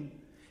same.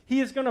 He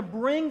is going to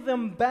bring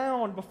them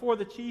bound before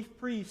the chief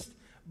priest.'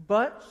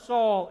 But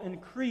Saul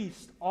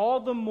increased all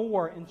the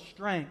more in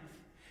strength,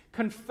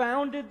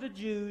 confounded the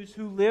Jews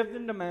who lived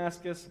in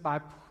Damascus by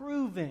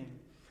proving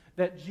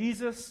that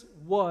Jesus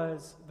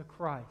was the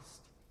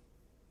Christ."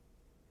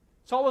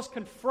 Saul was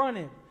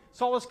confronted.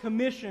 Saul was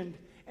commissioned.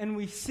 And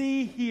we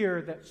see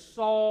here that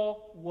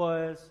Saul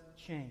was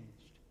changed.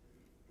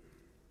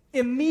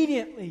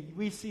 Immediately,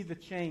 we see the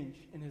change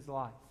in his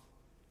life.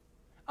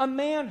 A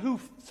man who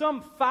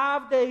some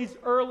 5 days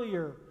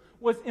earlier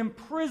was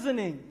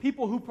imprisoning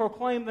people who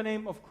proclaimed the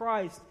name of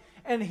Christ.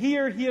 And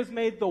here he has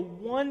made the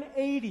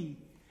 180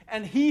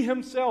 And he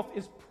himself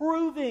is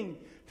proving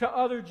to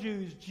other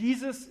Jews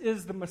Jesus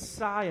is the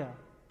Messiah.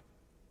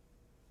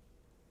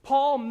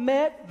 Paul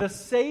met the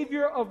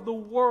Savior of the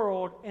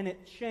world, and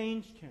it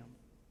changed him.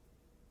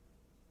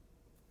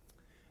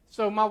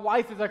 So my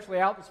wife is actually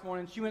out this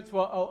morning. She went to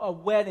a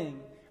wedding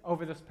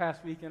over this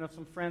past weekend of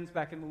some friends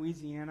back in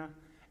Louisiana.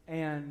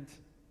 And,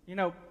 you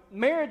know,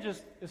 marriage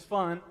is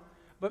fun,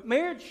 but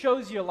marriage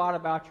shows you a lot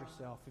about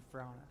yourself, if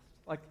you're honest.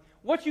 Like,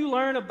 what you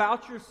learn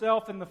about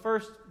yourself in the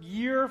first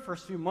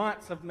few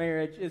months of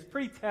marriage is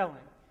pretty telling.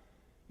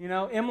 You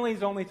know,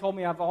 Emily's only told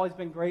me I've always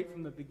been great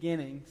from the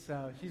beginning,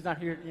 so she's not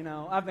here, you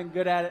know, I've been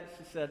good at it.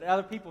 She said,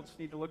 other people just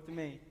need to look to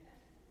me.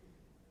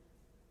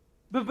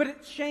 But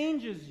it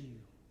changes you,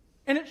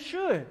 and it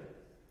should.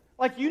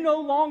 Like, you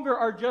no longer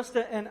are just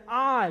an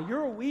I,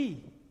 you're a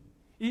we.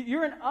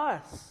 You're an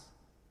us.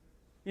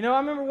 You know, I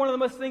remember one of the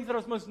most things that I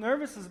was most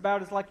nervous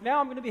about is like, now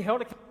I'm going to be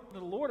held accountable to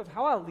the Lord of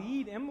how I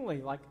lead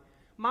Emily. Like,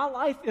 my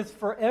life is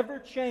forever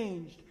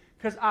changed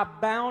because I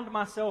bound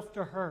myself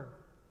to her.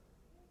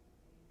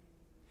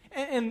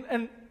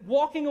 And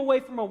walking away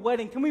from a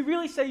wedding, can we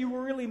really say you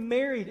were really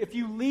married if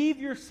you leave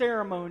your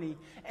ceremony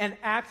and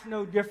act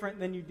no different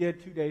than you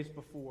did 2 days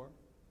before?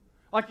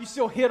 Like you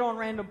still hit on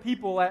random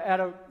people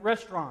at a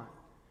restaurant.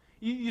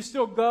 You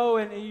still go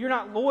and you're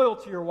not loyal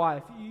to your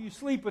wife. You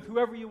sleep with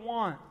whoever you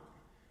want.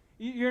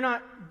 You're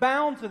not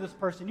bound to this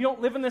person. You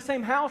don't live in the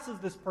same house as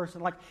this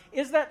person. Like,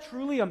 is that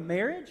truly a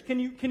marriage? Can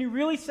you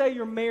really say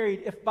you're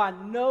married if by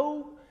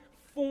no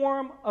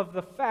form of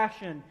the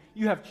fashion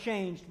you have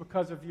changed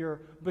because of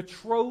your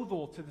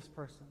betrothal to this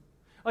person?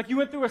 Like, you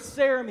went through a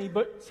ceremony,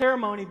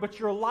 but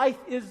your life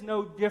is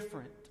no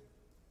different.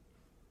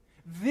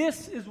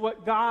 This is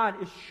what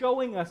God is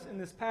showing us in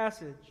this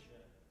passage.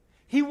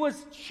 He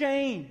was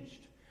changed.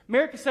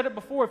 America said it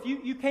before. If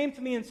you came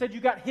to me and said you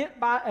got hit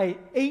by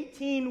a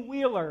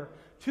 18-wheeler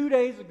 2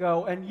 days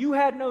ago and you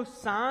had no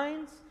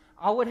signs,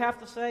 I would have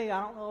to say,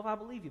 I don't know if I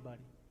believe you,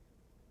 buddy.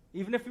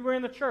 Even if you were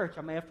in the church,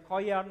 I may have to call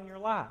you out on your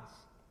lies.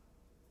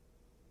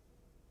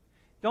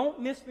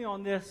 Don't miss me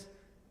on this.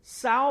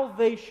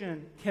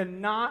 Salvation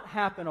cannot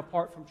happen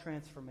apart from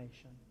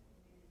transformation.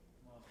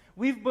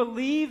 We've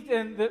believed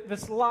in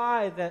this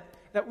lie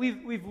that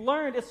we've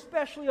learned,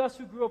 especially us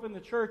who grew up in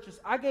the church, is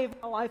I gave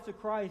my life to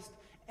Christ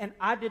and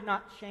I did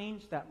not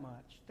change that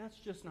much. That's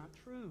just not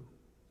true.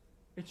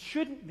 It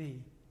shouldn't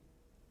be.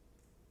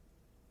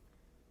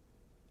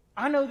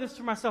 I know this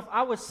for myself.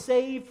 I was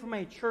saved from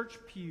a church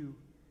pew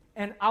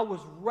and I was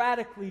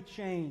radically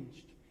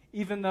changed,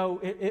 even though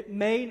it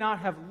may not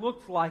have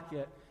looked like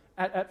it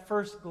at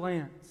first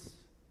glance.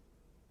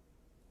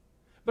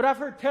 But I've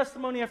heard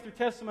testimony after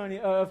testimony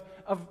of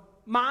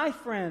my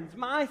friends,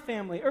 my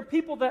family, or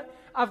people that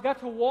I've got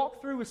to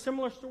walk through with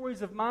similar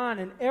stories of mine,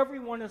 and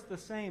everyone is the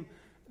same.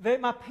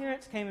 My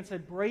parents came and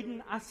said,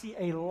 Braden, I see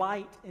a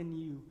light in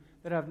you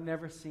that I've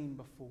never seen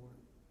before.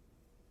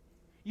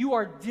 You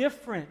are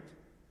different.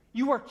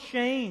 You are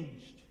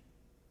changed.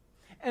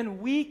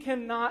 And we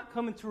cannot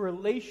come into a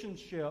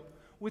relationship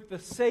with the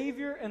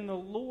Savior and the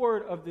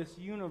Lord of this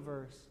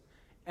universe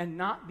and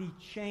not be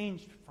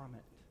changed from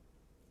it.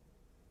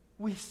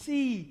 We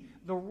see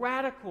the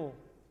radical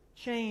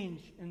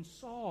change in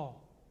Saul.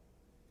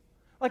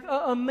 Like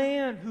a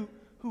man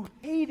who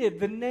hated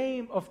the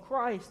name of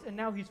Christ, and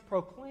now he's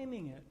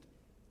proclaiming it.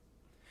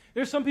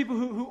 There's some people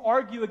who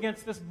argue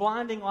against this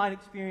blinding light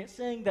experience,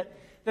 saying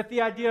that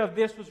the idea of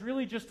this was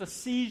really just a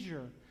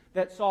seizure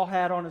that Saul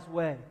had on his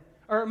way.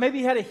 Or maybe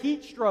he had a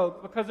heat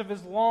stroke because of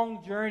his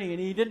long journey and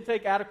he didn't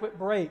take adequate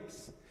breaks.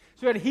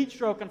 So he had a heat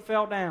stroke and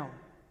fell down.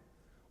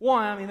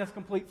 One, I mean, that's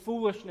complete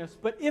foolishness.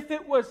 But if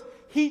it was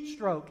heat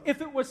stroke, if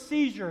it was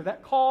seizure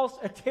that caused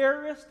a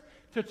terrorist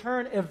to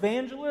turn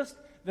evangelist,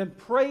 then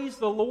praise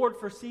the Lord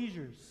for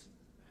seizures.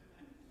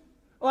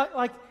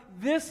 Like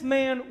this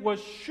man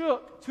was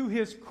shook to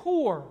his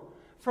core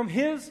from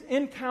his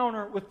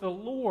encounter with the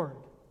Lord.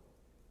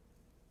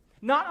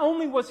 Not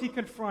only was he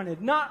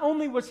confronted, not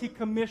only was he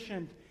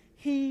commissioned,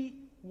 he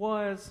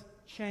was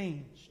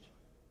changed.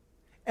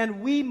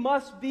 And we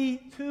must be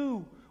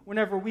too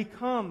whenever we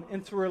come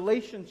into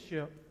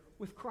relationship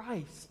with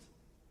Christ.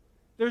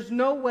 There's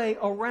no way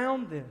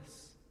around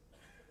this.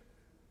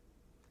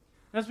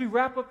 As we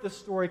wrap up this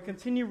story,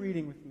 continue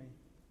reading with me.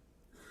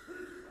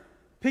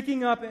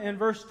 Picking up in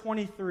verse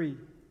 23.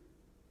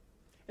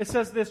 It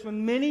says this: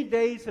 when many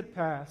days had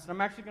passed, and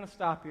I'm actually going to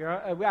stop here.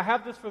 I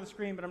have this for the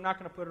screen, but I'm not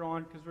going to put it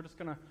on because we're just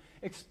going to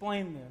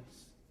explain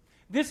this.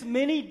 This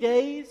many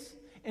days,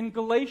 in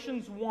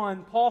Galatians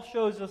 1, Paul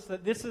shows us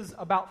that this is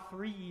about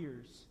 3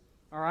 years.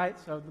 All right?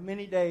 So the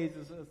many days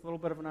is a little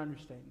bit of an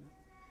understatement.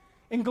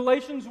 In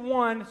Galatians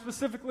 1,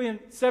 specifically in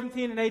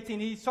 17 and 18,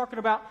 he's talking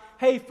about,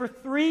 hey, for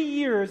 3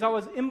 years I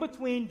was in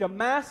between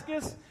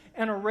Damascus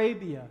and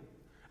Arabia.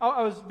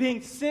 I was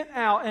being sent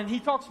out, and he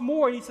talks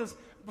more, and he says,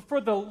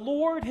 for the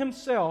Lord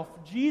himself,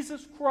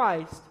 Jesus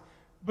Christ,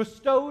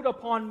 bestowed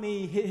upon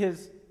me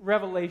his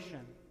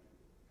revelation.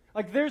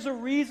 Like, there's a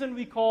reason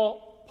we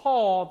call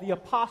Paul the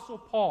Apostle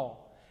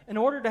Paul. in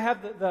order to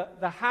have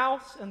the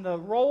house and the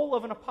role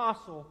of an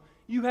apostle,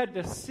 you had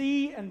to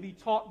see and be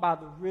taught by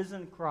the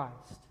risen Christ.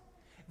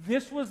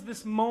 This was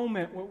this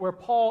moment where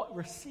Paul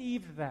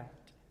received that.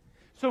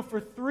 So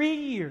for 3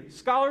 years,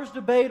 scholars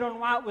debate on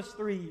why it was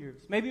 3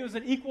 years. Maybe it was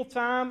an equal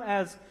time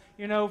as,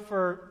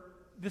 for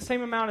the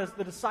same amount as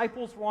the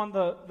disciples were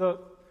on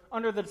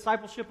under the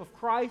discipleship of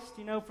Christ,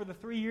 for the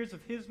 3 years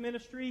of his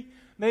ministry.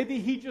 Maybe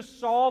he just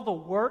saw the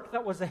work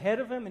that was ahead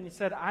of him and he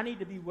said, I need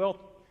to be well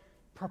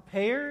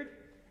prepared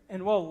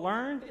and well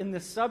learned in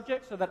this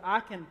subject so that I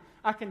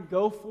can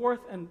go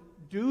forth and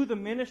do the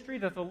ministry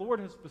that the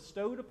Lord has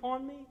bestowed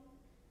upon me.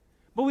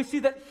 But we see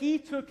that he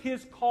took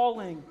his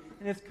calling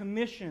and his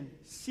commission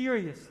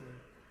seriously.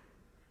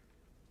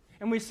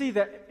 And we see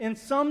that in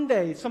some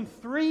days, some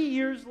 3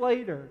 years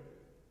later,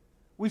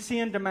 we see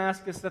in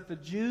Damascus that the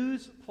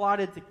Jews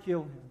plotted to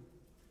kill him.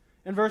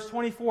 In verse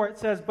 24 it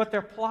says, but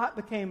their plot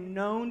became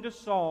known to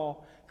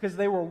Saul because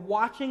they were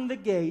watching the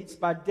gates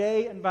by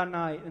day and by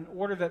night in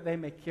order that they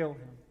may kill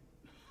him.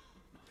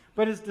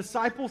 But his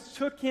disciples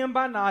took him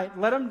by night,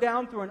 let him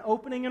down through an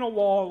opening in a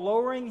wall,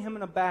 lowering him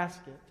in a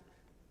basket.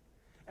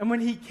 And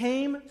when he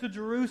came to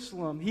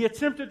Jerusalem, he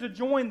attempted to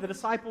join the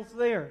disciples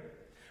there.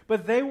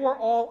 But they were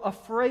all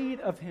afraid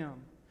of him,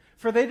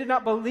 for they did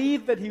not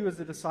believe that he was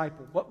a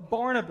disciple. But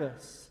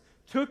Barnabas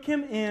took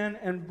him in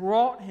and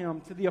brought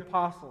him to the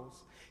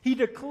apostles. He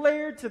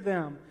declared to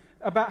them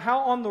about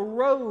how on the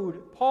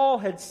road Paul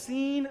had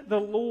seen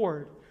the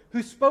Lord,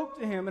 who spoke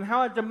to him, and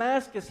how at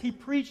Damascus he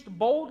preached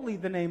boldly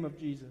the name of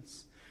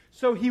Jesus.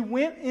 So he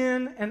went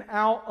in and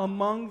out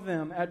among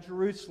them at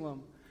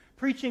Jerusalem,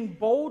 preaching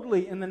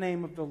boldly in the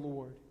name of the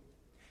Lord.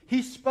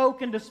 He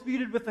spoke and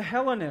disputed with the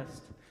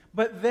Hellenists,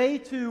 but they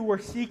too were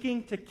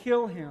seeking to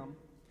kill him.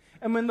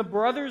 And when the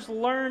brothers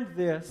learned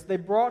this, they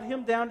brought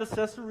him down to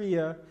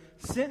Caesarea,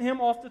 sent him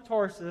off to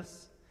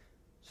Tarsus.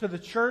 So the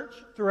church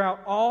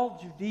throughout all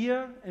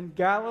Judea and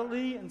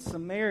Galilee and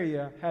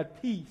Samaria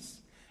had peace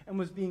and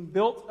was being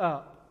built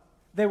up.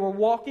 They were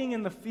walking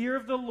in the fear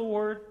of the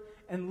Lord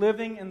and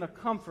living in the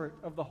comfort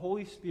of the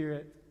Holy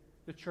Spirit.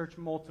 The church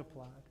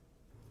multiplied.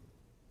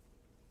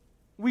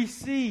 We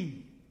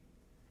see,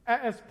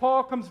 as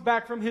Paul comes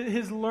back from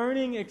his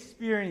learning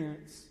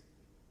experience,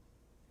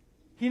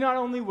 he not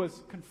only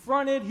was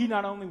confronted, he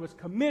not only was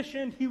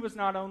commissioned, he was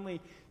not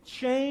only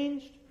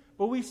changed,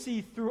 but we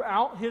see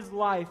throughout his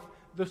life,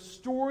 the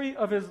story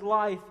of his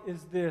life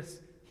is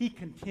this: he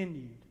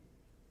continued.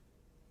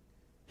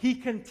 He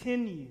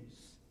continues.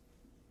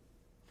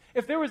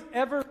 If there was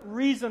ever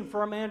reason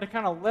for a man to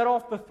kind of let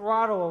off the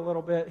throttle a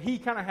little bit, he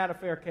kind of had a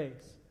fair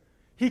case.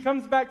 He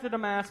comes back to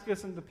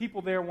Damascus, and the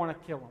people there want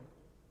to kill him.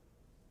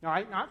 All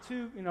right, not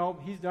too,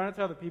 he's done it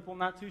to other people,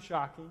 not too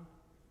shocking.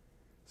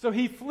 So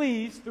he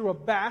flees through a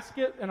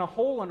basket and a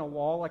hole in a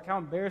wall. Like, how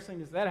embarrassing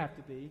does that have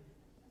to be?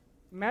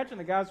 Imagine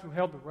the guys who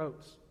held the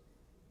ropes.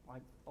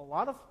 Like, a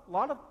lot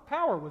of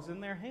power was in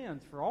their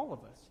hands for all of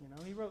us.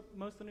 He wrote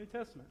most of the New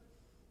Testament.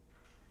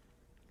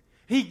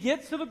 He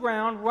gets to the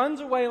ground, runs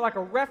away like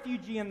a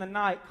refugee in the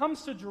night,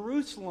 comes to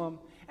Jerusalem,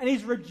 and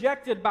he's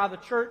rejected by the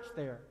church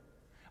there.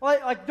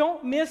 Like,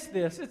 don't miss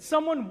this. It's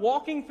someone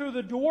walking through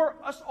the door,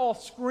 us all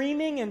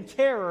screaming in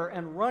terror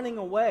and running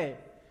away.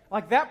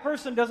 Like, that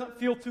person doesn't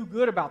feel too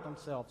good about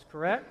themselves,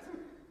 correct?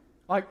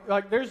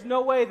 Like there's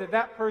no way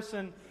that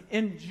person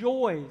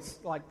enjoys,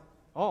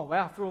 oh,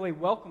 wow, I feel really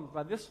welcomed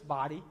by this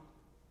body.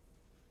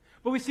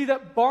 But we see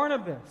that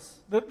Barnabas,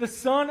 the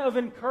son of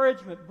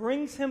encouragement,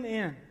 brings him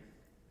in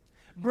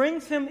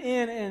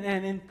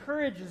and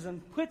encourages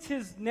and puts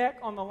his neck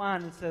on the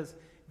line and says,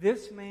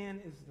 this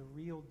man is the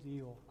real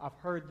deal. I've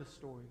heard the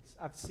stories.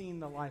 I've seen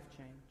the life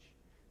change.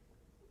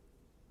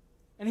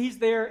 And he's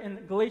there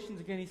in Galatians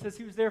again. He says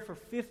he was there for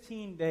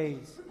 15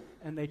 days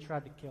and they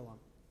tried to kill him.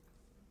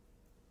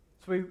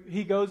 So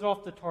he goes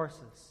off to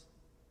Tarsus.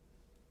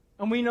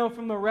 And we know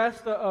from the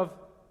rest of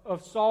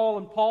Saul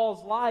and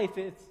Paul's life,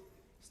 it's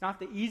not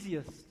the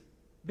easiest.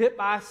 Bit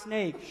by a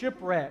snake,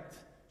 shipwrecked,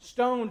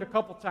 stoned a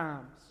couple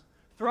times,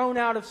 thrown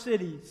out of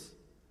cities,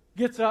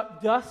 gets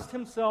up, dusts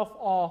himself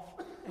off,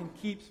 and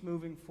keeps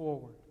moving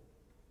forward.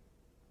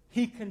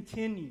 He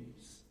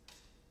continues.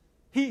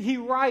 He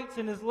writes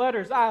in his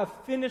letters, I have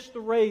finished the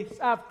race,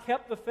 I have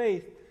kept the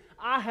faith,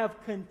 I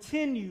have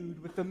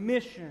continued with the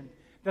mission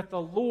that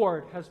the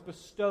Lord has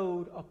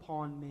bestowed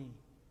upon me.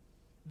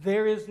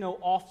 There is no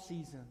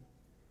off-season.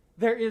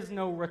 There is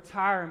no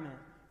retirement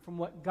from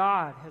what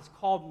God has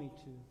called me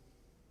to.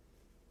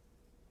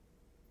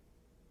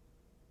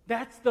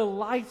 That's the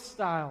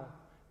lifestyle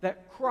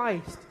that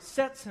Christ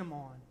sets him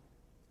on.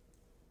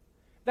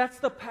 That's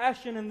the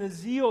passion and the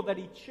zeal that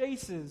he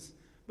chases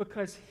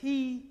because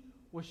he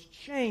was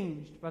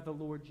changed by the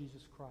Lord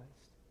Jesus Christ.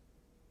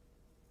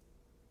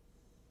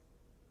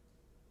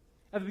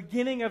 At the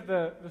beginning of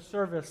the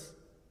service,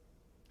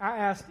 I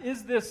asked,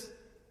 is this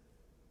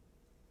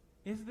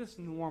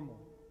normal?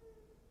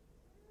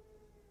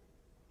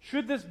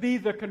 Should this be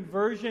the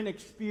conversion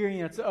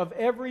experience of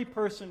every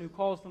person who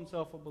calls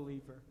themselves a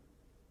believer?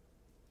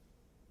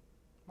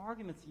 My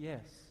argument's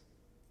yes.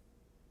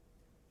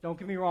 Don't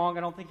get me wrong,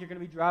 I don't think you're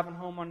going to be driving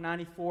home on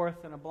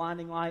 94th and a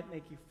blinding light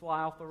make you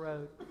fly off the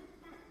road.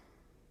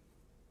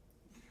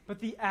 But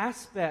the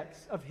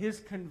aspects of his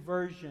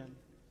conversion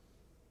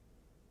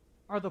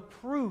are the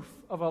proof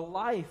of a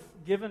life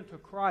given to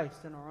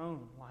Christ in our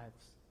own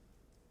lives.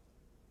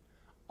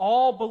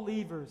 All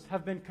believers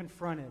have been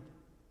confronted.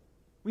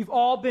 We've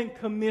all been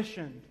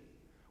commissioned.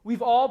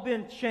 We've all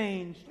been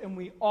changed, and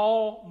we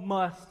all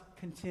must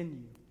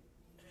continue.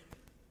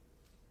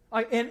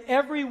 And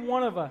every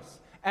one of us,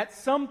 at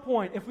some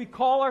point, if we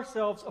call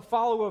ourselves a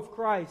follower of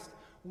Christ,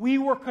 we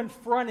were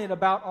confronted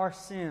about our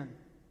sin.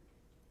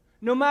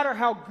 No matter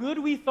how good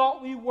we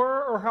thought we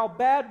were or how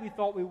bad we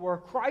thought we were,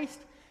 Christ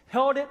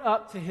held it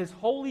up to his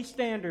holy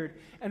standard,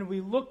 and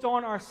we looked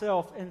on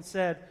ourselves and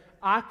said,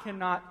 I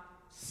cannot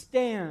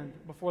stand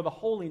before the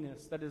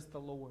holiness that is the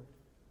Lord.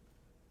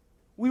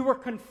 We were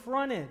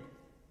confronted.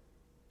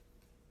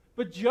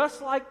 But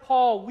just like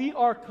Paul, we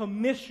are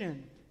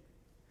commissioned.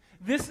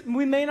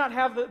 We may not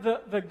have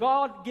the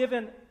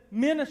God-given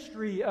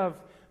ministry of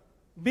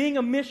being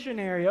a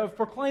missionary, of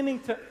proclaiming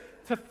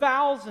to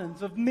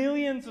thousands of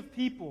millions of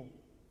people.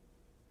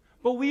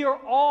 But we are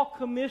all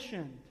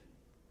commissioned.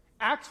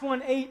 Acts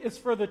 1:8 is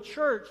for the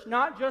church,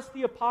 not just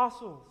the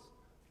apostles.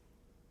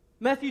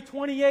 Matthew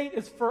 28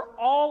 is for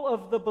all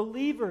of the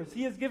believers.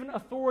 He has given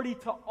authority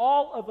to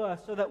all of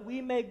us so that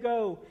we may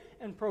go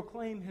and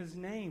proclaim his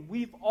name.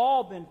 We've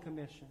all been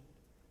commissioned.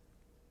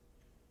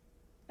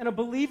 And a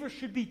believer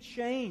should be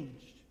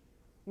changed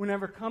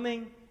whenever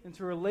coming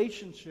into a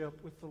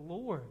relationship with the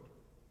Lord.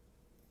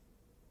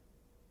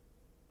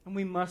 And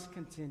we must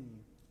continue.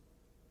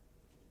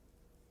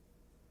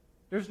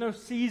 There's no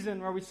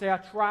season where we say, I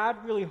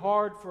tried really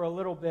hard for a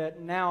little bit,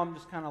 and now I'm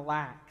just kind of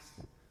lax.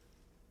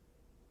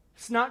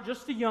 It's not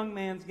just a young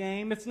man's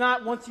game. It's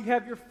not once you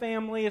have your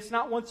family. It's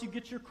not once you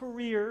get your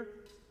career.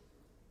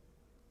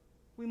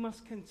 We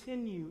must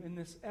continue in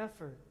this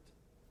effort.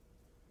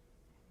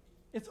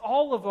 It's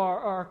all of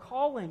our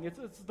calling.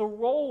 It's the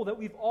role that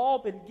we've all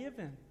been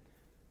given.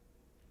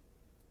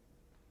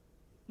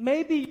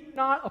 Maybe you're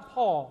not a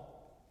Paul,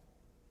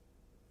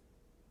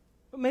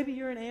 but maybe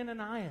you're an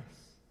Ananias.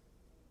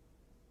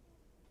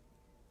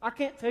 I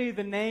can't tell you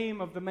the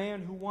name of the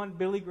man who won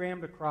Billy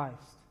Graham to Christ,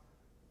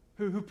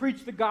 who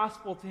preached the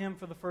gospel to him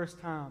for the first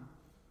time.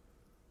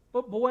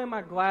 But boy, am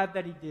I glad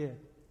that he did.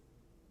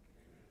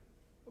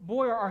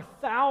 Boy, are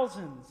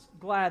thousands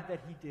glad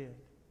that he did.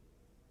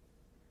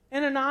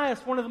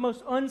 Ananias, one of the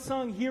most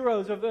unsung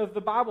heroes of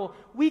the Bible,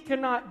 we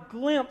cannot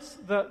glimpse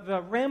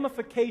the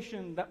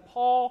ramification that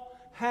Paul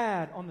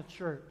had on the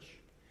church.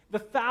 The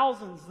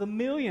thousands, the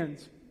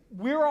millions.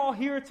 We're all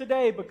here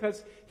today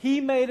because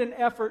he made an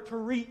effort to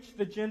reach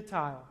the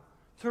Gentile,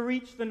 to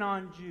reach the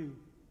non-Jew.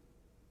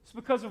 It's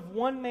because of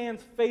one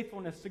man's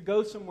faithfulness to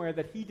go somewhere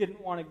that he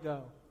didn't want to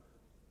go.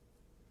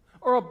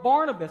 Or a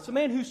Barnabas, a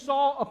man who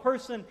saw a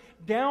person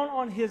down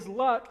on his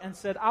luck and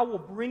said, I will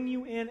bring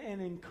you in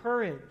and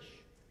encourage,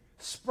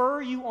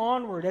 spur you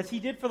onward, as he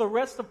did for the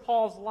rest of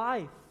Paul's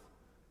life.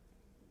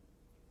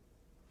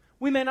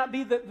 We may not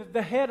be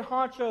the head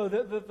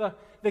honcho,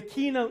 the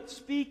keynote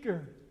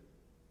speaker,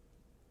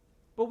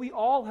 but we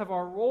all have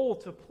our role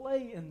to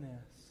play in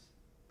this.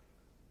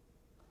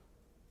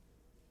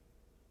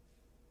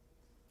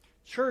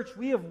 Church,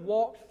 we have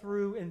walked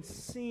through and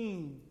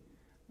seen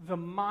the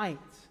might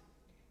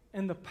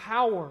and the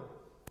power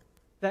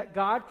that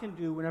God can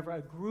do whenever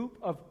a group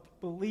of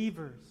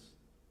believers,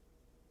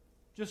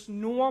 just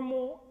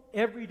normal,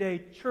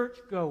 everyday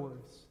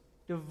churchgoers,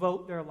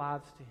 devote their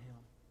lives to him.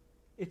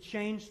 It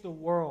changed the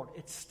world.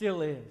 It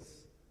still is.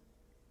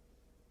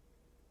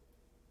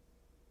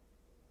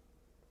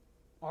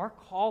 Our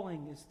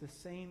calling is the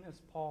same as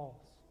Paul's.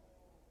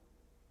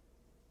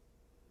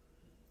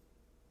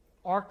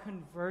 Our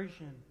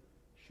conversion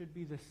should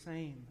be the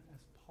same as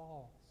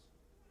Paul's.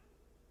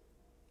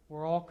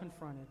 We're all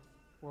confronted.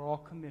 We're all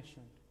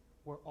commissioned.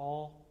 We're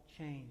all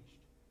changed.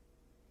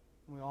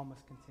 And we all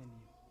must continue.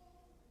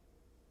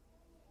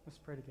 Let's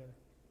pray together.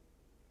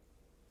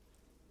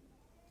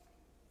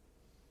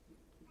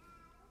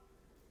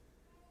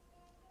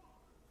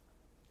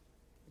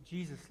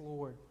 Jesus,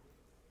 Lord,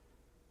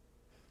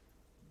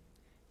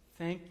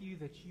 thank you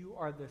that you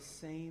are the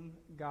same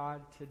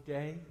God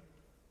today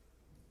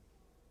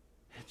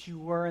that you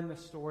were in the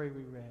story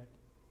we read.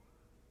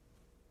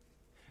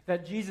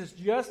 That Jesus,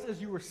 just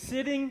as you were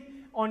sitting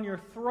on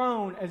your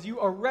throne, as you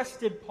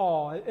arrested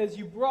Paul, as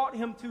you brought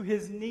him to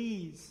his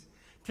knees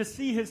to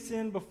see his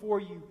sin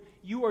before you,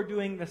 you are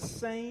doing the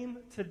same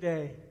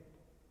today.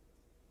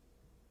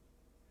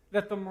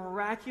 That the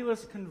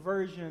miraculous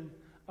conversion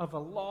of a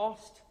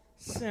lost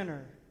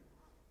sinner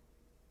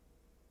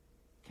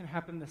can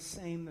happen the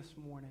same this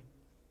morning.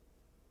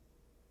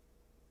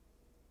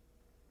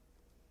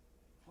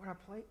 Lord,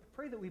 I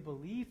pray that we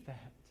believe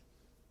that.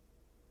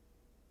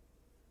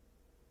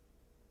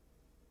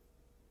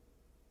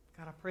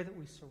 God, I pray that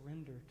we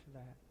surrender to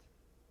that.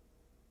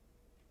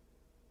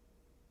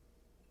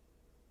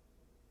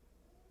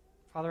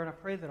 Father, and I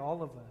pray that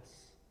all of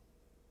us,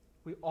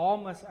 we all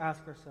must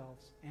ask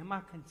ourselves, am I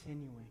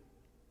continuing?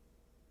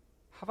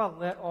 have I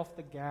let off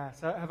the gas?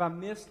 Have I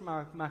missed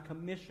my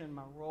commission,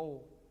 my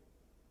role?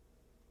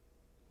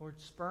 Lord,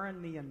 spur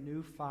in me a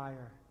new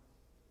fire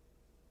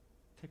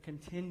to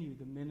continue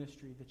the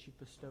ministry that you've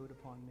bestowed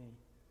upon me.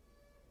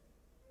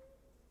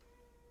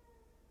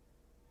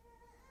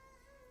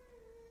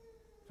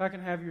 If I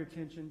can have your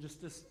attention,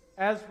 just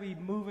as we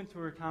move into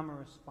our time of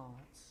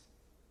response.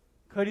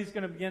 Cody's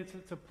going to begin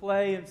to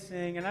play and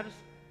sing, and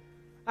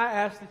I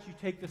ask that you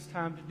take this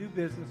time to do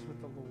business with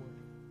the Lord.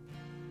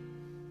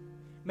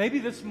 Maybe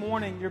this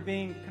morning you're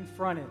being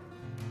confronted.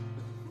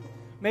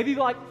 Maybe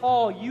like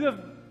Paul, you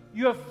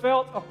have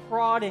felt a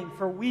prodding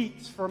for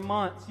weeks, for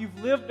months.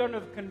 You've lived under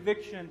the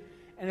conviction,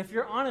 and if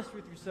you're honest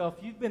with yourself,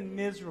 you've been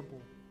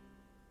miserable.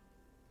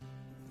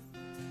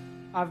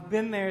 I've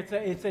been there.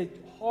 It's a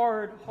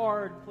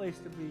hard place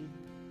to be.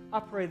 I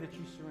pray that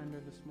you surrender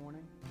this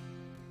morning.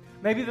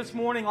 Maybe this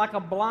morning, like a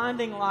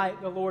blinding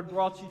light, the Lord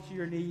brought you to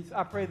your knees.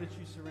 I pray that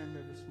you surrender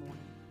this morning.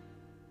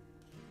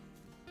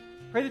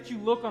 Pray that you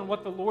look on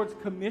what the Lord's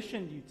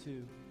commissioned you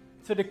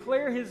to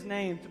declare His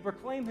name, to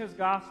proclaim His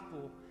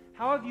gospel.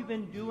 How have you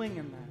been doing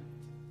in that?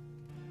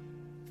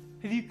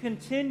 Have you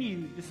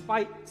continued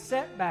despite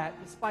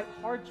setback, despite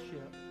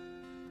hardship?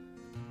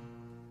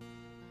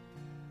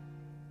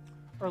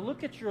 Or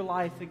look at your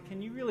life and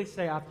can you really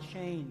say, I've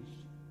changed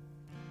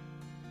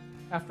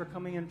after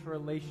coming into a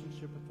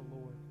relationship with the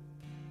Lord?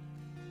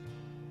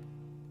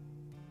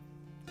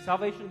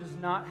 Salvation does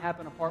not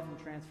happen apart from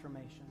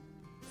transformation.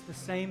 It's the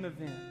same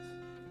event.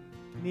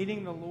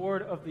 Meeting the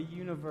Lord of the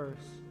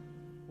universe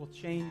will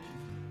change you.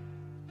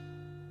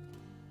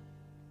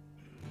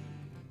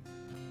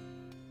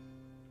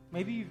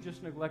 Maybe you've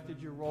just neglected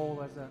your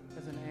role as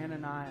an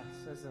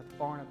Ananias, as a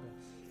Barnabas.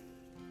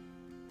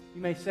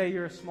 You may say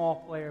you're a small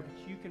player,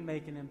 but you can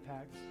make an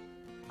impact.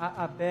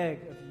 I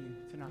beg of you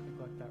to not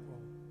neglect that role.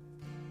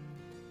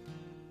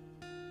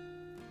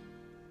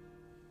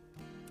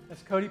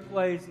 As Cody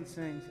plays and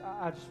sings,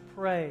 I just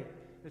pray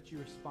that you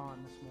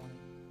respond this morning.